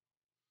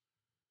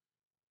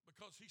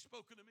 because he's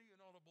spoken to me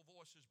in audible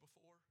voices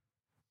before.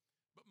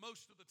 But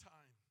most of the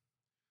time,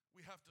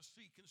 we have to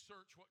seek and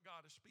search what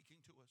God is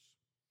speaking to us.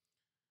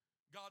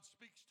 God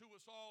speaks to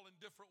us all in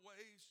different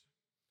ways,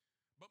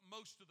 but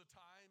most of the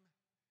time,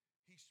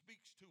 he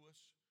speaks to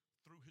us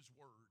through his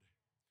word.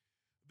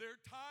 There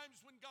are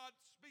times when God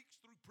speaks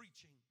through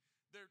preaching.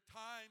 There are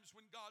times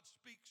when God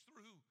speaks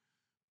through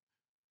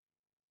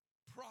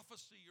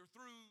prophecy or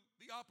through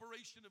the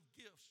operation of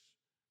gifts.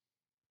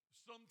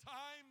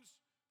 Sometimes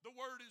the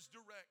word is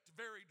direct,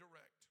 very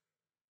direct.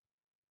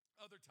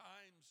 Other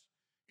times,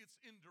 it's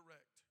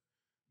indirect.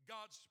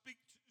 God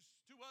speaks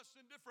to us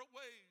in different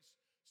ways.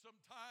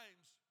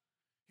 Sometimes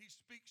He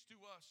speaks to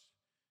us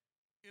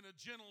in a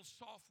gentle,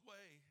 soft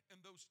way, and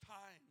those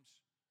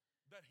times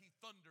that He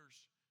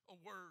thunders a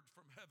word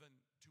from heaven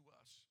to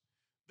us.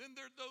 Then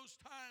there are those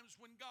times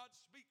when God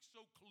speaks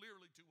so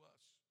clearly to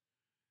us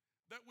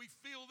that we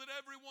feel that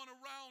everyone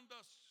around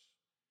us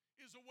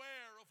is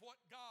aware of what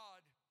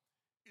God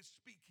is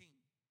speaking.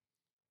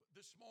 But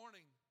this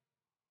morning,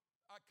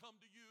 I come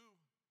to you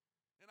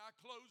and I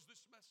close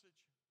this message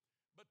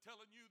by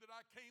telling you that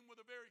I came with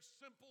a very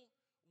simple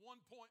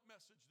one-point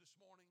message this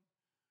morning.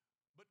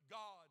 But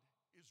God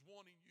is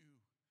wanting you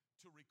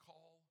to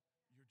recall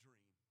your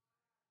dream.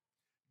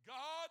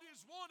 God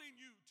is wanting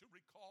you to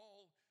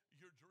recall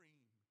your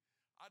dream.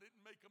 I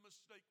didn't make a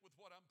mistake with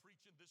what I'm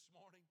preaching this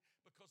morning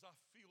because I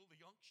feel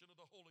the unction of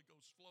the Holy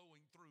Ghost flowing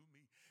through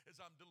me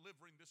as I'm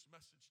delivering this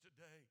message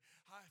today.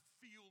 I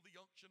feel the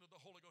unction of the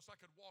Holy Ghost. I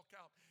could walk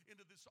out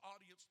into this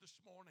audience this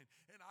morning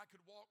and I could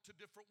walk to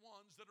different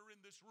ones that are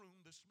in this room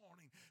this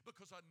morning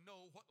because I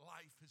know what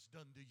life has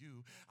done to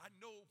you. I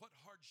know what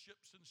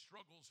hardships and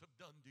struggles have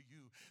done to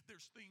you.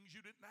 There's things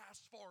you didn't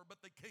ask for, but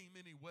they came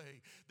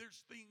anyway.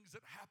 There's things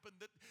that happened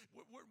that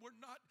were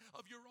not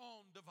of your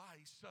own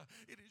device.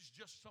 It is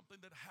just something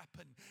that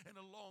happened, and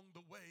along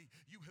the way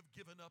you have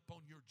given up on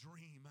your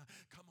dream.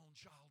 Come on,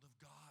 child of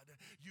God,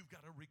 you've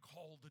got to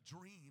recall the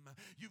dream.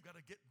 You've got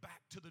to get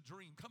back to the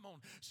dream. Come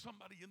on,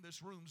 somebody in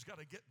this room's got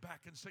to get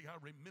back and say, I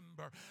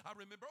remember.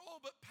 Oh,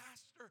 but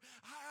Pastor,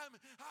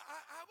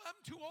 I'm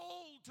too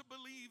old to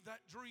believe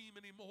that dream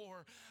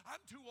anymore. I'm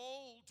too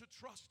old to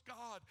trust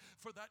God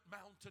for that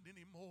mountain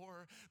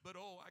anymore. But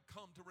oh, I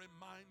come to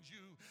remind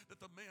you that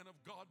the man of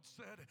God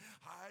said,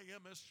 I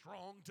am as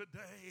strong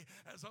today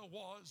as I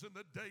was in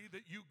the day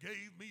that you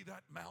gave me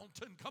that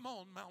mountain. Come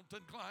on,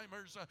 mountain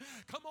climbers.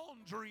 Come on,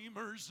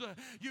 dreamers.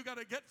 You got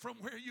to get from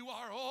where you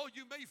are. Oh,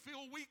 you may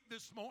feel weak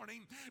this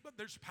morning, but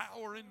there's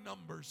power in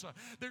numbers.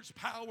 There's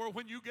power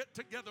when you get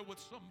together with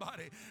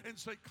somebody and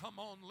say, come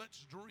on,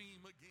 let's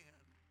dream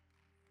again.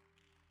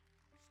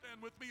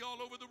 Stand with me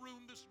all over the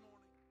room this morning.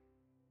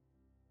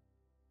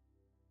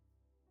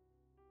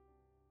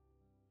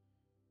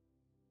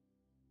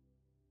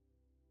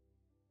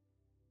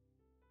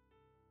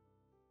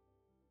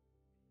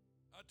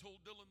 I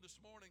told Dylan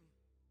this morning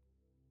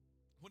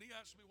when he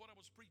asked me what I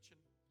was preaching,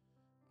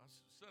 I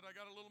said I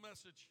got a little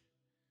message,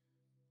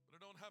 but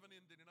I don't have an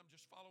ending, and I'm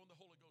just following the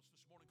Holy Ghost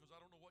this morning because I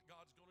don't know what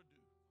God's going to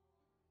do.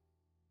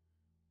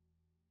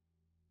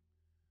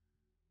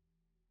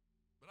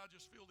 But I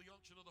just feel the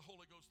unction of the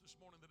Holy Ghost this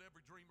morning that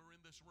every dreamer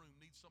in this room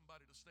needs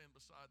somebody to stand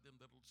beside them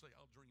that will say,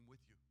 I'll dream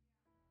with you.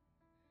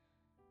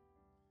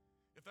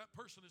 If that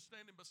person is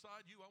standing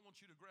beside you, I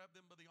want you to grab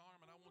them by the arm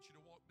and I want you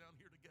to walk down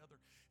here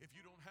together. If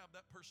you don't have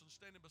that person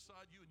standing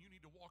beside you and you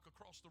need to walk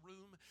across the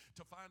room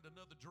to find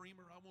another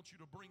dreamer, I want you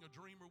to bring a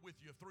dreamer with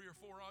you. 3 or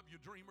 4 of you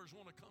dreamers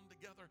want to come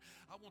together.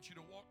 I want you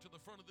to walk to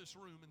the front of this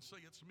room and say,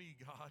 it's me,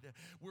 God.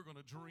 We're going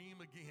to dream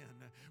again.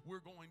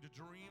 We're going to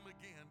dream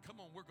again.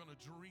 Come on, we're going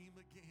to dream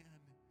again.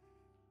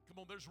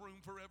 Come on, there's room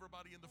for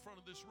everybody in the front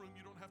of this room.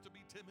 You don't have to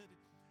be timid.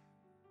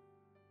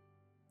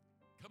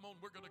 Come on,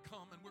 we're going to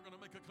come and we're going to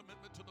make a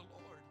commitment to the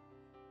Lord.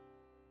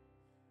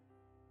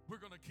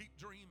 We're going to keep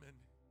dreaming.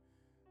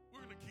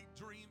 We're going to keep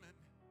dreaming.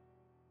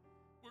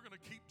 We're going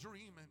to keep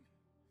dreaming.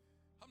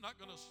 I'm not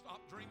going to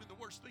stop dreaming. The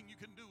worst thing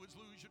you can do is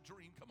lose your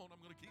dream. Come on,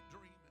 I'm going to keep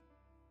dreaming.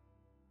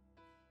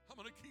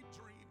 I'm going to keep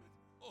dreaming.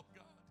 Oh,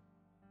 God.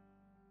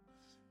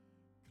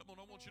 Come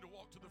on, I want you to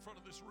walk to the front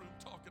of this room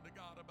talking to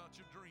God about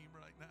your dream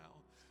right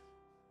now.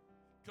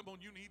 Come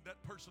on, you need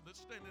that person that's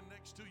standing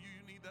next to you.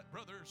 You need that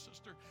brother or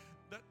sister,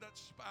 that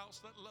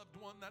spouse, that loved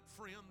one, that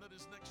friend that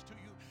is next to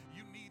you.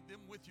 You need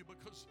them with you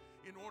because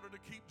in order to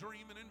keep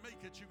dreaming and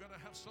make it, you got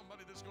to have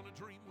somebody that's going to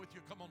dream with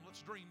you. Come on,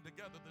 let's dream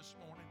together this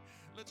morning.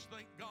 Let's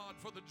thank God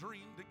for the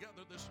dream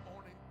together this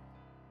morning.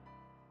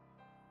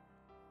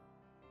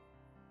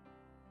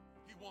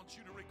 He wants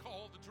you to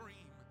recall the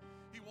dream.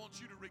 He wants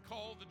you to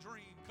recall the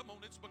dream. Come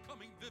on, it's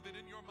becoming vivid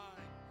in your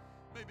mind.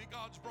 Maybe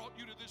God's brought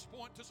you to this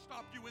point to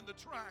stop you in the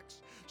tracks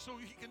so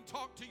He can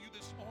talk to you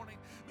this morning.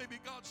 Maybe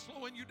God's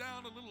slowing you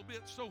down a little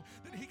bit so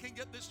that He can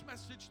get this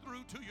message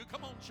through to you.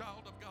 Come on,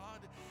 child of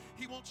God.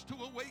 He wants to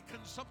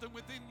awaken something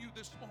within you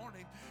this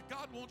morning.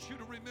 God wants you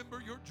to remember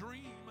your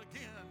dream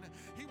again.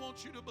 He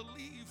wants you to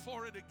believe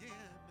for it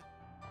again.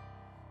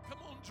 Come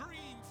on,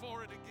 dream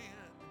for it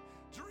again.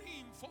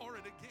 Dream for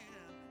it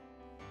again.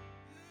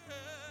 Yes.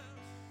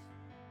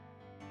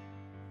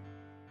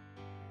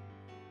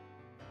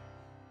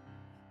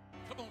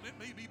 Come on, it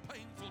may be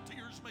painful.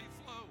 Tears may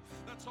flow.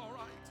 That's all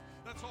right.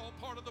 That's all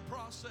part of the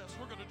process.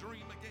 We're going to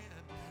dream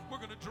again.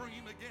 We're going to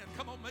dream again.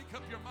 Come on, make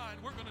up your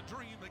mind. We're going to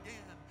dream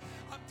again.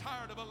 I'm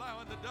tired of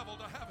allowing the devil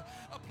to have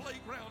a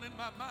playground in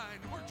my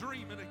mind. We're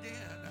dreaming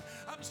again.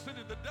 I'm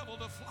sending the devil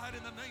to flight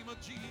in the name of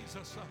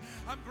Jesus.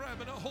 I'm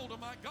grabbing a hold of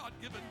my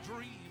God-given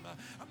dream.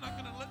 I'm not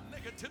going to let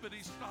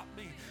negativity stop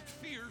me.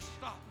 Fear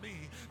stop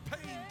me.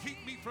 Pain keep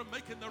me from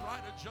making the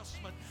right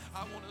adjustment.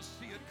 I want to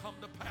see it come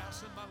to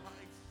pass in my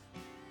life.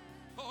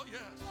 Oh,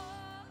 yes.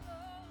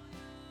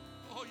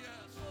 Oh,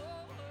 yes.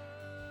 Oh,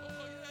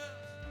 yes.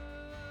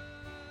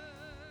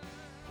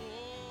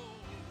 Oh.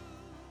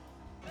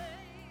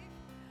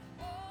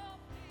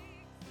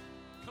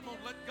 Come on,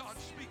 let God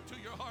speak to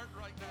your heart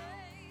right now.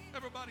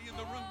 Everybody in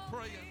the room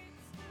praying.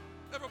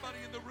 Everybody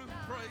in the room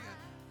praying.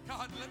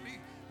 God,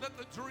 let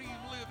the dream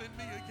live in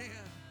me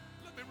again.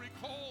 Let me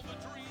recall the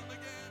dream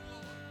again,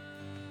 Lord.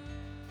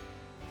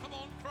 Come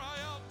on, cry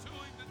out to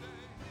Him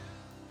today.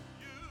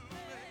 You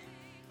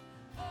make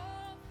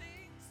all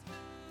things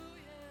new,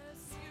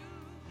 yes, you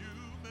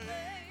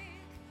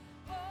make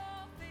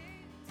all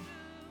things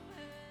new,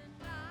 and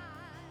I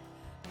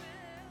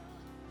will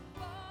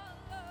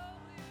follow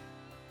you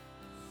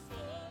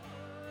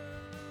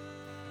forward.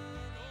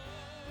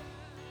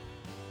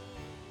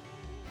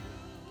 You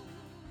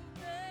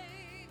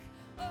make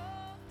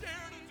all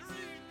dare to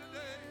dream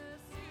today.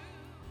 yes, you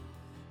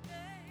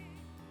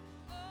make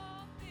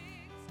all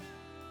things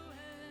new,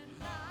 and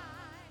I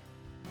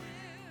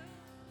will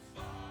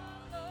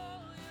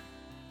follow you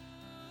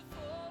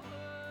forward.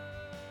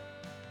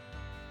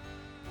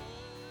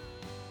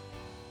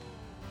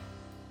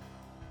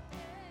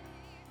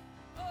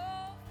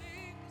 All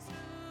things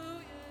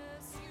new,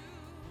 yes, you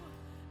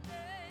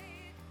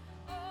make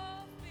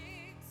all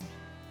things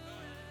new,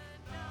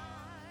 and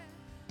I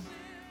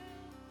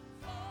will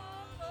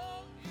follow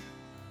you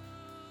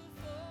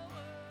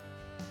forward.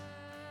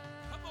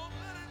 Come on,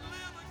 let it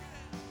live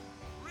again.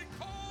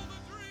 Recall the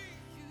dream.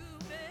 You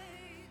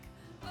make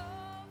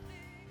all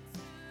things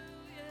new,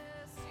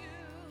 yes,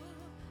 you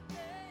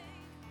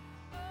make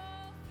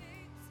all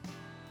things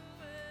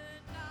new,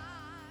 and I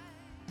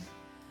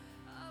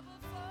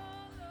will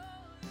follow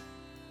you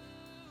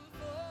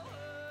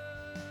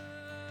forward.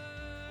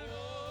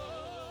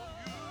 Oh,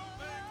 you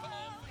make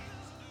all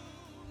things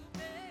new.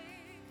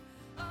 Make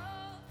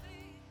all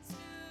things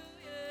new,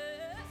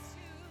 yes,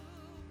 you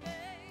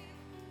make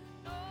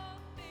all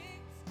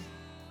things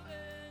new,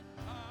 and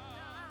I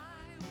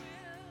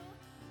will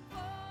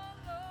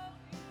follow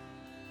you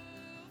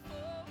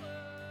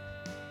forward.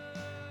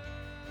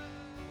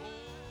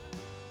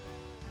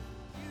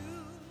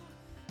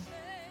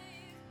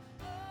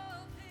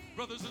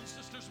 Brothers and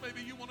sisters,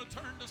 maybe you want to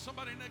turn to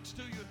somebody next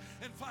to you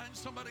and find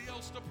somebody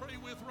else to pray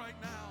with right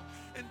now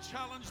and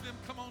challenge them.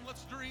 Come on,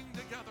 let's dream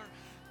together.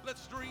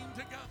 Let's dream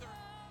together.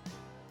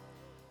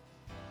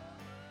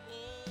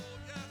 Oh,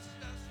 yes,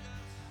 yes,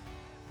 yes.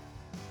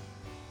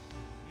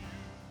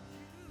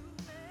 You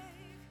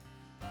make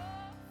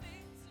all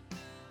things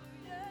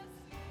new, yes,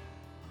 you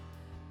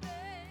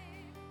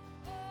make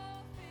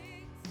all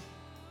things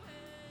new,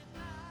 and I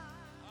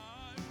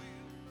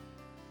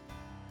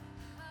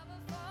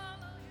will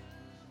follow you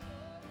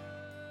forward.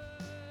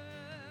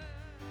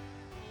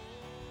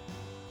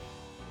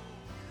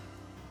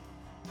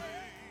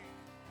 Make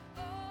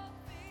all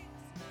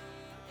things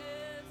new,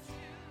 yes,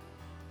 you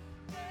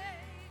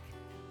make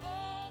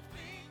all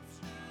things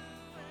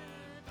new,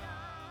 and I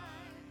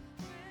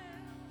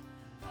will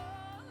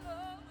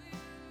follow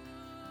you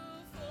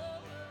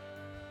forward.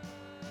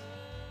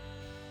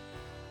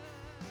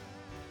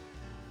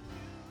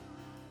 You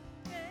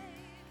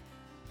make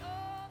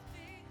all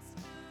things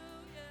new,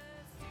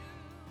 yes, you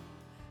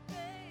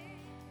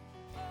make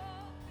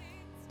all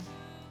things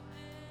new,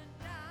 and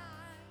I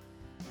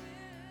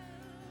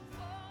will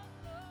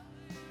follow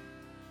you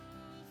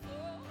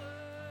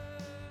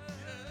forward.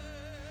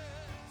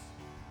 Yes.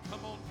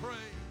 Come on,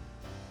 pray.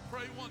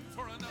 Pray one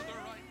for another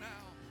right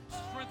now.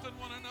 Strengthen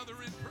one another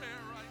in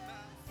prayer right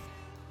now.